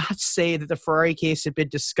to not say that the Ferrari case had been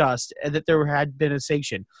discussed and that there had been a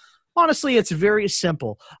sanction. Honestly, it's very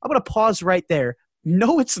simple. I'm going to pause right there.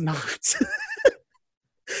 No, it's not.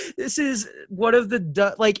 This is one of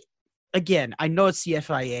the again, I know it's the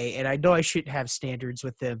FIA, and I know I shouldn't have standards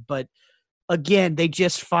with them, but again, they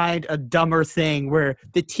just find a dumber thing where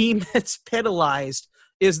the team that's penalized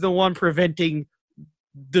is the one preventing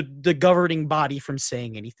the governing body from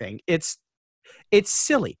saying anything. It's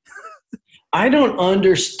silly. I don't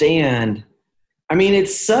understand. I mean,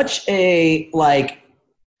 it's such a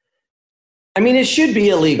it should be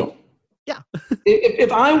illegal. Yeah.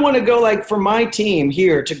 if I want to go for my team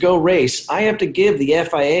here to go race, I have to give the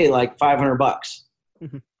FIA $500.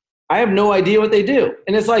 Mm-hmm. I have no idea what they do.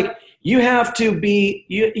 And it's like, you have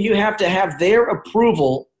to have their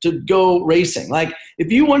approval to go racing. Like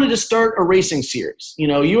if you wanted to start a racing series,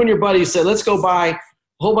 you and your buddies said, let's go buy a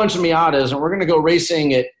whole bunch of Miatas and we're going to go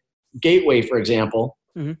racing at Gateway, for example.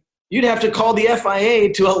 Mm-hmm. You'd have to call the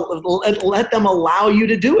FIA to let them allow you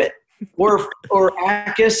to do it. or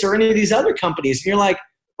ACUS or any of these other companies. And you're like,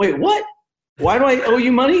 wait, what? Why do I owe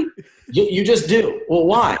you money? You just do. Well,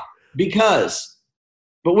 why? Because.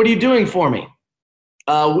 But what are you doing for me?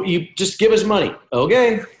 You just give us money.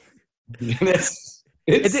 Okay.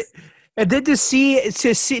 And then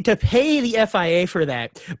to pay the FIA for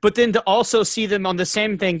that, but then to also see them on the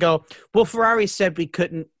same thing go, well, Ferrari said we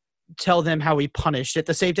couldn't tell them how we punished at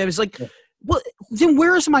the same time. It's like, well, then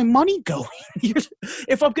where is my money going?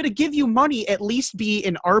 If I'm going to give you money, at least be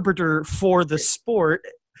an arbiter for the sport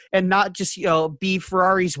and not just, be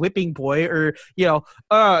Ferrari's whipping boy or,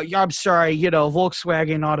 I'm sorry,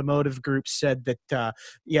 Volkswagen Automotive Group said that,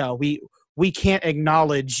 we can't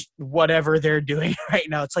acknowledge whatever they're doing right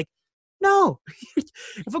now. It's like, no. If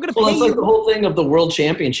I'm going to pay it's like the whole thing of the world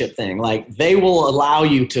championship thing. Like they will allow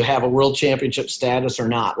you to have a world championship status or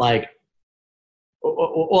not. Like,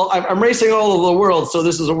 well, I'm racing all over the world, so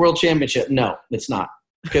this is a world championship. No, it's not,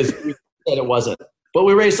 because we said it wasn't. But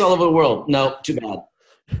we race all over the world. No, too bad.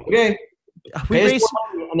 Okay, pay us more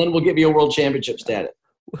money, and then we'll give you a world championship status.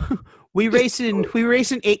 We race in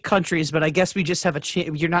 8 countries, but I guess we just have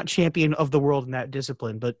you're not champion of the world in that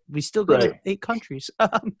discipline, but we still go to 8 countries.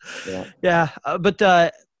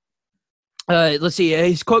 Let's see.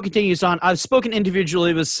 His quote continues on. I've spoken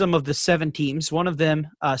individually with some of the 7 teams. One of them,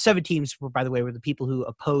 7 teams, by the way, were the people who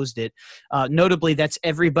opposed it. Notably, that's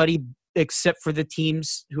everybody except for the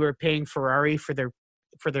teams who are paying Ferrari for their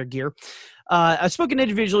gear. I've spoken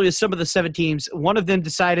individually with some of the 7 teams. One of them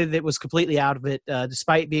decided that it was completely out of it,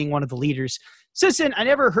 despite being one of the leaders. Since then, I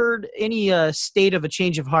never heard any state of a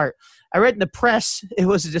change of heart. I read in the press it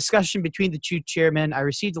was a discussion between the 2 chairmen. I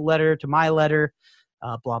received a letter to my letter,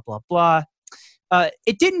 blah, blah, blah.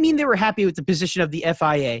 It didn't mean they were happy with the position of the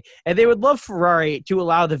FIA, and they would love Ferrari to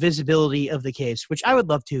allow the visibility of the case, which I would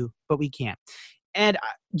love to, but we can't. And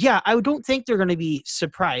I don't think they're going to be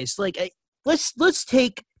surprised. Like, let's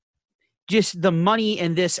take just the money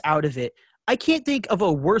and this out of it. I can't think of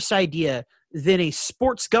a worse idea than a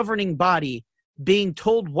sports governing body being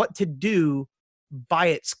told what to do by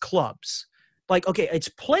its clubs. Like, okay, it's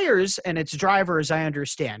players and it's drivers, I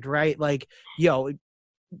understand, right? Like, the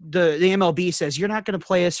MLB says you're not going to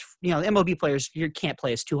play us, MLB players, you can't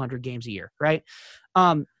play us 200 games a year, right?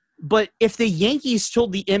 But if the Yankees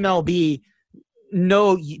told the MLB,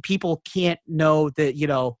 no, people can't know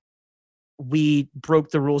that, we broke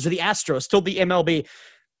the rules, or the Astros told the MLB,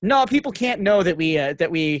 no, people can't know that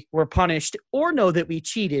we were punished or know that we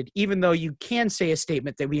cheated, even though you can say a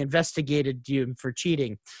statement that we investigated you for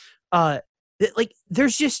cheating.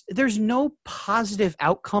 There's no positive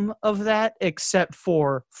outcome of that except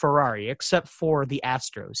for Ferrari, except for the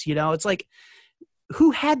Astros. It's like, who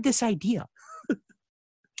had this idea?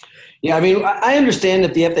 Yeah, I mean, I understand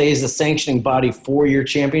that the FAA is a sanctioning body for your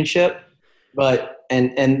championship, but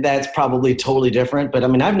and that's probably totally different. But I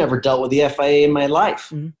mean, I've never dealt with the FIA in my life.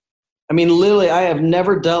 Mm-hmm. I mean, literally, I have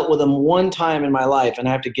never dealt with them one time in my life, and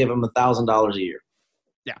I have to give them $1,000 a year.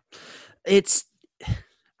 Yeah,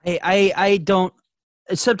 I don't.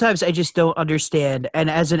 Sometimes I just don't understand. And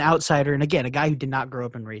as an outsider, and again, a guy who did not grow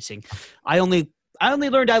up in racing, I only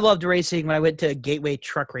learned I loved racing when I went to Gateway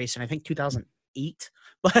Truck Racing. I think 2008.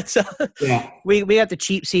 But we got the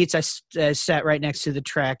cheap seats. I sat right next to the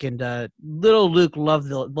track, and little Luke loved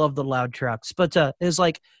the loud trucks. But it was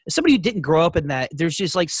like, as somebody who didn't grow up in that, there's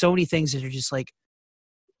just like so many things that are just like,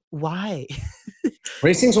 why?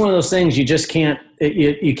 Racing's one of those things you just can't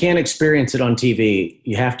you can't experience it on TV.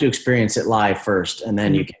 You have to experience it live first, and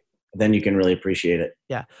then you can really appreciate it.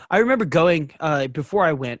 Yeah, I remember going before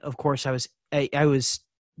I went. Of course, I was.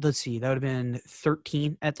 Let's see, that would have been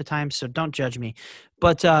 13 at the time, so don't judge me.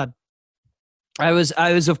 But I was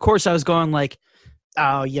going like,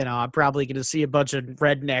 oh, I'm probably going to see a bunch of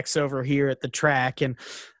rednecks over here at the track, and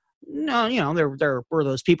no, there were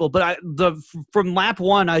those people. But from lap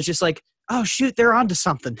 1, I was just like, oh shoot, they're onto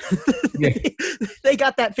something. Yeah. They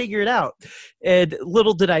got that figured out, and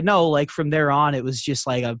little did I know, like from there on, it was just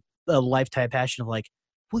like a lifetime passion of like,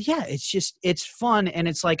 well, yeah, it's fun, and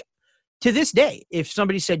it's like. To this day, if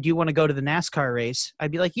somebody said, do you want to go to the NASCAR race?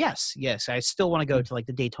 I'd be like, yes. I still want to go to like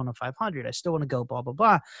the Daytona 500. I still want to go blah, blah,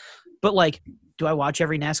 blah. But like, do I watch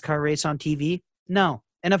every NASCAR race on TV? No.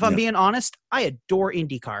 And if I'm being honest, I adore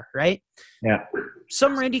IndyCar, right? Yeah.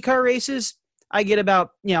 Summer IndyCar races, I get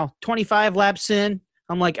about, 25 laps in.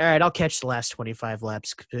 I'm like, all right, I'll catch the last 25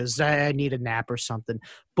 laps because I need a nap or something.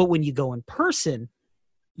 But when you go in person,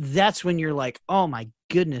 that's when you're like, oh my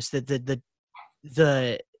goodness,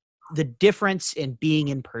 the difference in being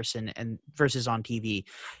in person and versus on TV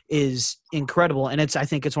is incredible. And I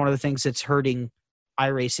think it's one of the things that's hurting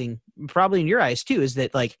iRacing, probably in your eyes too, is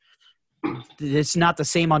that like, it's not the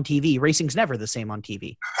same on TV. Racing's never the same on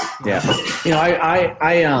TV. Yeah.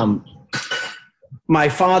 My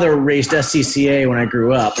father raced SCCA when I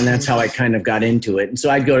grew up, and that's how I kind of got into it. And so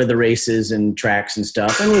I'd go to the races and tracks and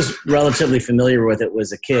stuff and was relatively familiar with it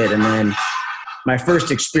as a kid. And then my first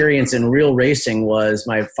experience in real racing was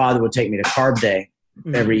my father would take me to Carb Day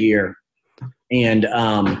every year. And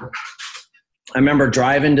I remember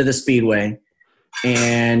driving to the Speedway,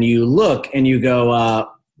 and you look and you go,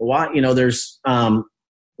 what? There's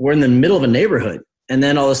we're in the middle of a neighborhood. And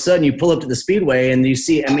then all of a sudden you pull up to the Speedway and you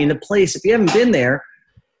see, the place, if you haven't been there,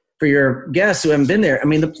 for your guests who haven't been there,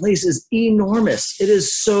 the place is enormous. It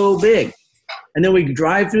is so big. And then we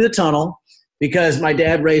drive through the tunnel. Because my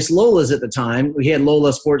dad raced Lolas at the time. We had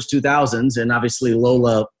Lola Sports 2000s, and obviously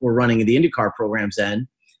Lola were running the IndyCar programs then.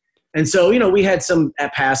 And so, we had some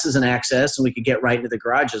passes and access, and we could get right into the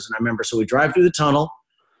garages. And I remember, so we drive through the tunnel,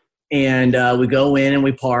 and we go in and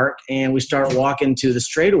we park, and we start walking to the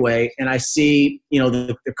straightaway, and I see,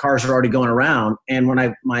 the cars are already going around. And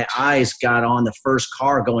when my eyes got on the first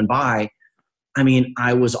car going by, I mean,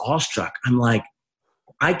 I was awestruck. I'm like,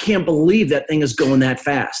 I can't believe that thing is going that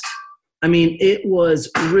fast. I mean, it was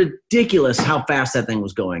ridiculous how fast that thing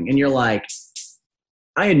was going. And you're like,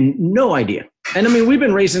 I had no idea. And I mean, we've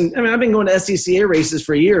been racing. I mean, I've been going to SCCA races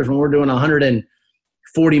for years when we're doing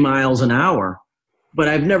 140 miles an hour, but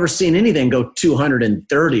I've never seen anything go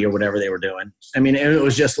 230 or whatever they were doing. I mean, and it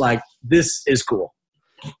was just like, this is cool.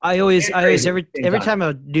 I always every time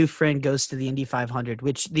a new friend goes to the Indy 500,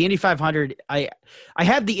 which the Indy 500, I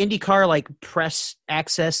have the IndyCar like press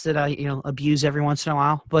access that I abuse every once in a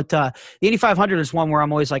while, but the Indy 500 is one where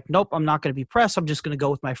I'm always like, nope, I'm not going to be press. I'm just going to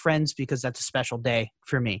go with my friends because that's a special day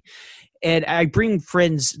for me, and I bring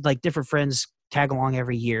friends, like different friends, tag along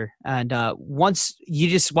every year, and once you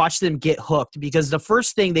just watch them get hooked, because the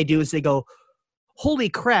first thing they do is they go, holy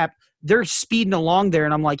crap, they're speeding along there.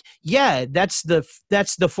 And I'm like, yeah, that's the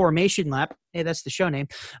formation lap. Hey, that's the show name.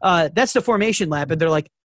 That's the formation lap. And they're like,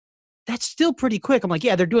 that's still pretty quick. I'm like,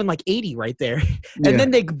 yeah, they're doing like 80 right there. And then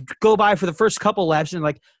they go by for the first couple laps and they're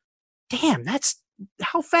like, damn, that's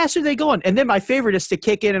how fast are they going? And then my favorite is to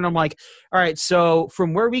kick in and I'm like, all right, so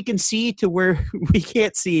from where we can see to where we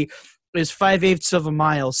can't see is 5/8 of a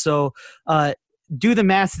mile. So, do the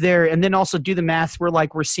math there, and then also do the math where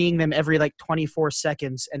like we're seeing them every like 24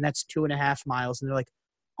 seconds, and that's 2.5 miles. And they're like,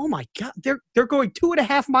 oh my God, they're going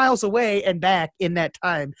 2.5 miles away and back in that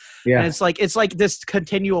time. Yeah. And it's like this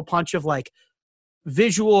continual punch of like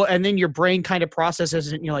visual, and then your brain kind of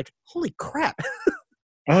processes it and you're like, holy crap.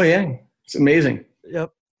 Oh yeah. It's amazing. Yep.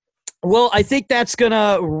 Well, I think that's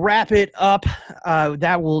gonna wrap it up.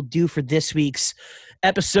 That will do for this week's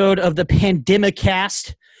episode of the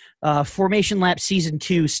Pandemicast. Formation Lap Season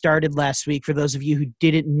 2 started last week. For those of you who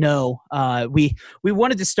didn't know, we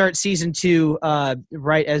wanted to start Season 2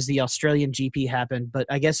 right as the Australian GP happened, but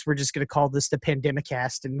I guess we're just going to call this the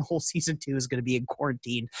Pandemicast, and the whole Season 2 is going to be in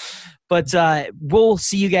quarantine. But we'll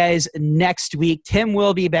see you guys next week. Tim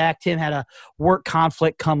will be back. Tim had a work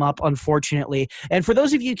conflict come up, unfortunately. And for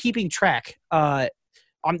those of you keeping track,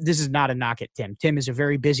 this is not a knock at Tim. Tim is a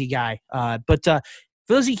very busy guy. But for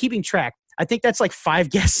those of you keeping track, I think that's like 5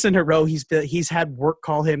 guests in a row. He's had work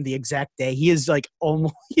call him the exact day. He is like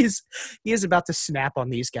almost he is about to snap on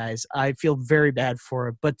these guys. I feel very bad for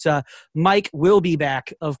him. But Mike will be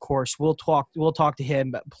back, of course. We'll talk to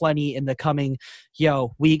him plenty in the coming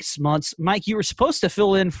weeks, months. Mike, you were supposed to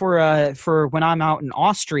fill in for when I'm out in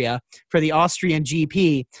Austria for the Austrian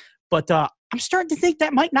GP, but I'm starting to think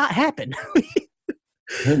that might not happen.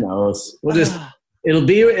 Who knows? We'll just it'll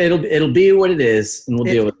be what it is, and we'll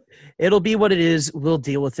deal with it. It'll be what it is. We'll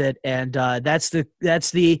deal with it, and that's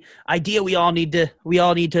the idea we all need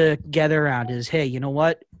to gather around. Is, hey, you know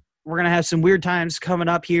what? We're gonna have some weird times coming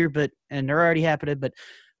up here, and they're already happening. But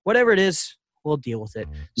whatever it is, we'll deal with it.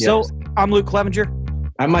 Yes. So I'm Luke Clevenger.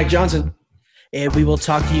 I'm Mike Johnson, and we will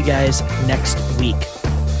talk to you guys next week.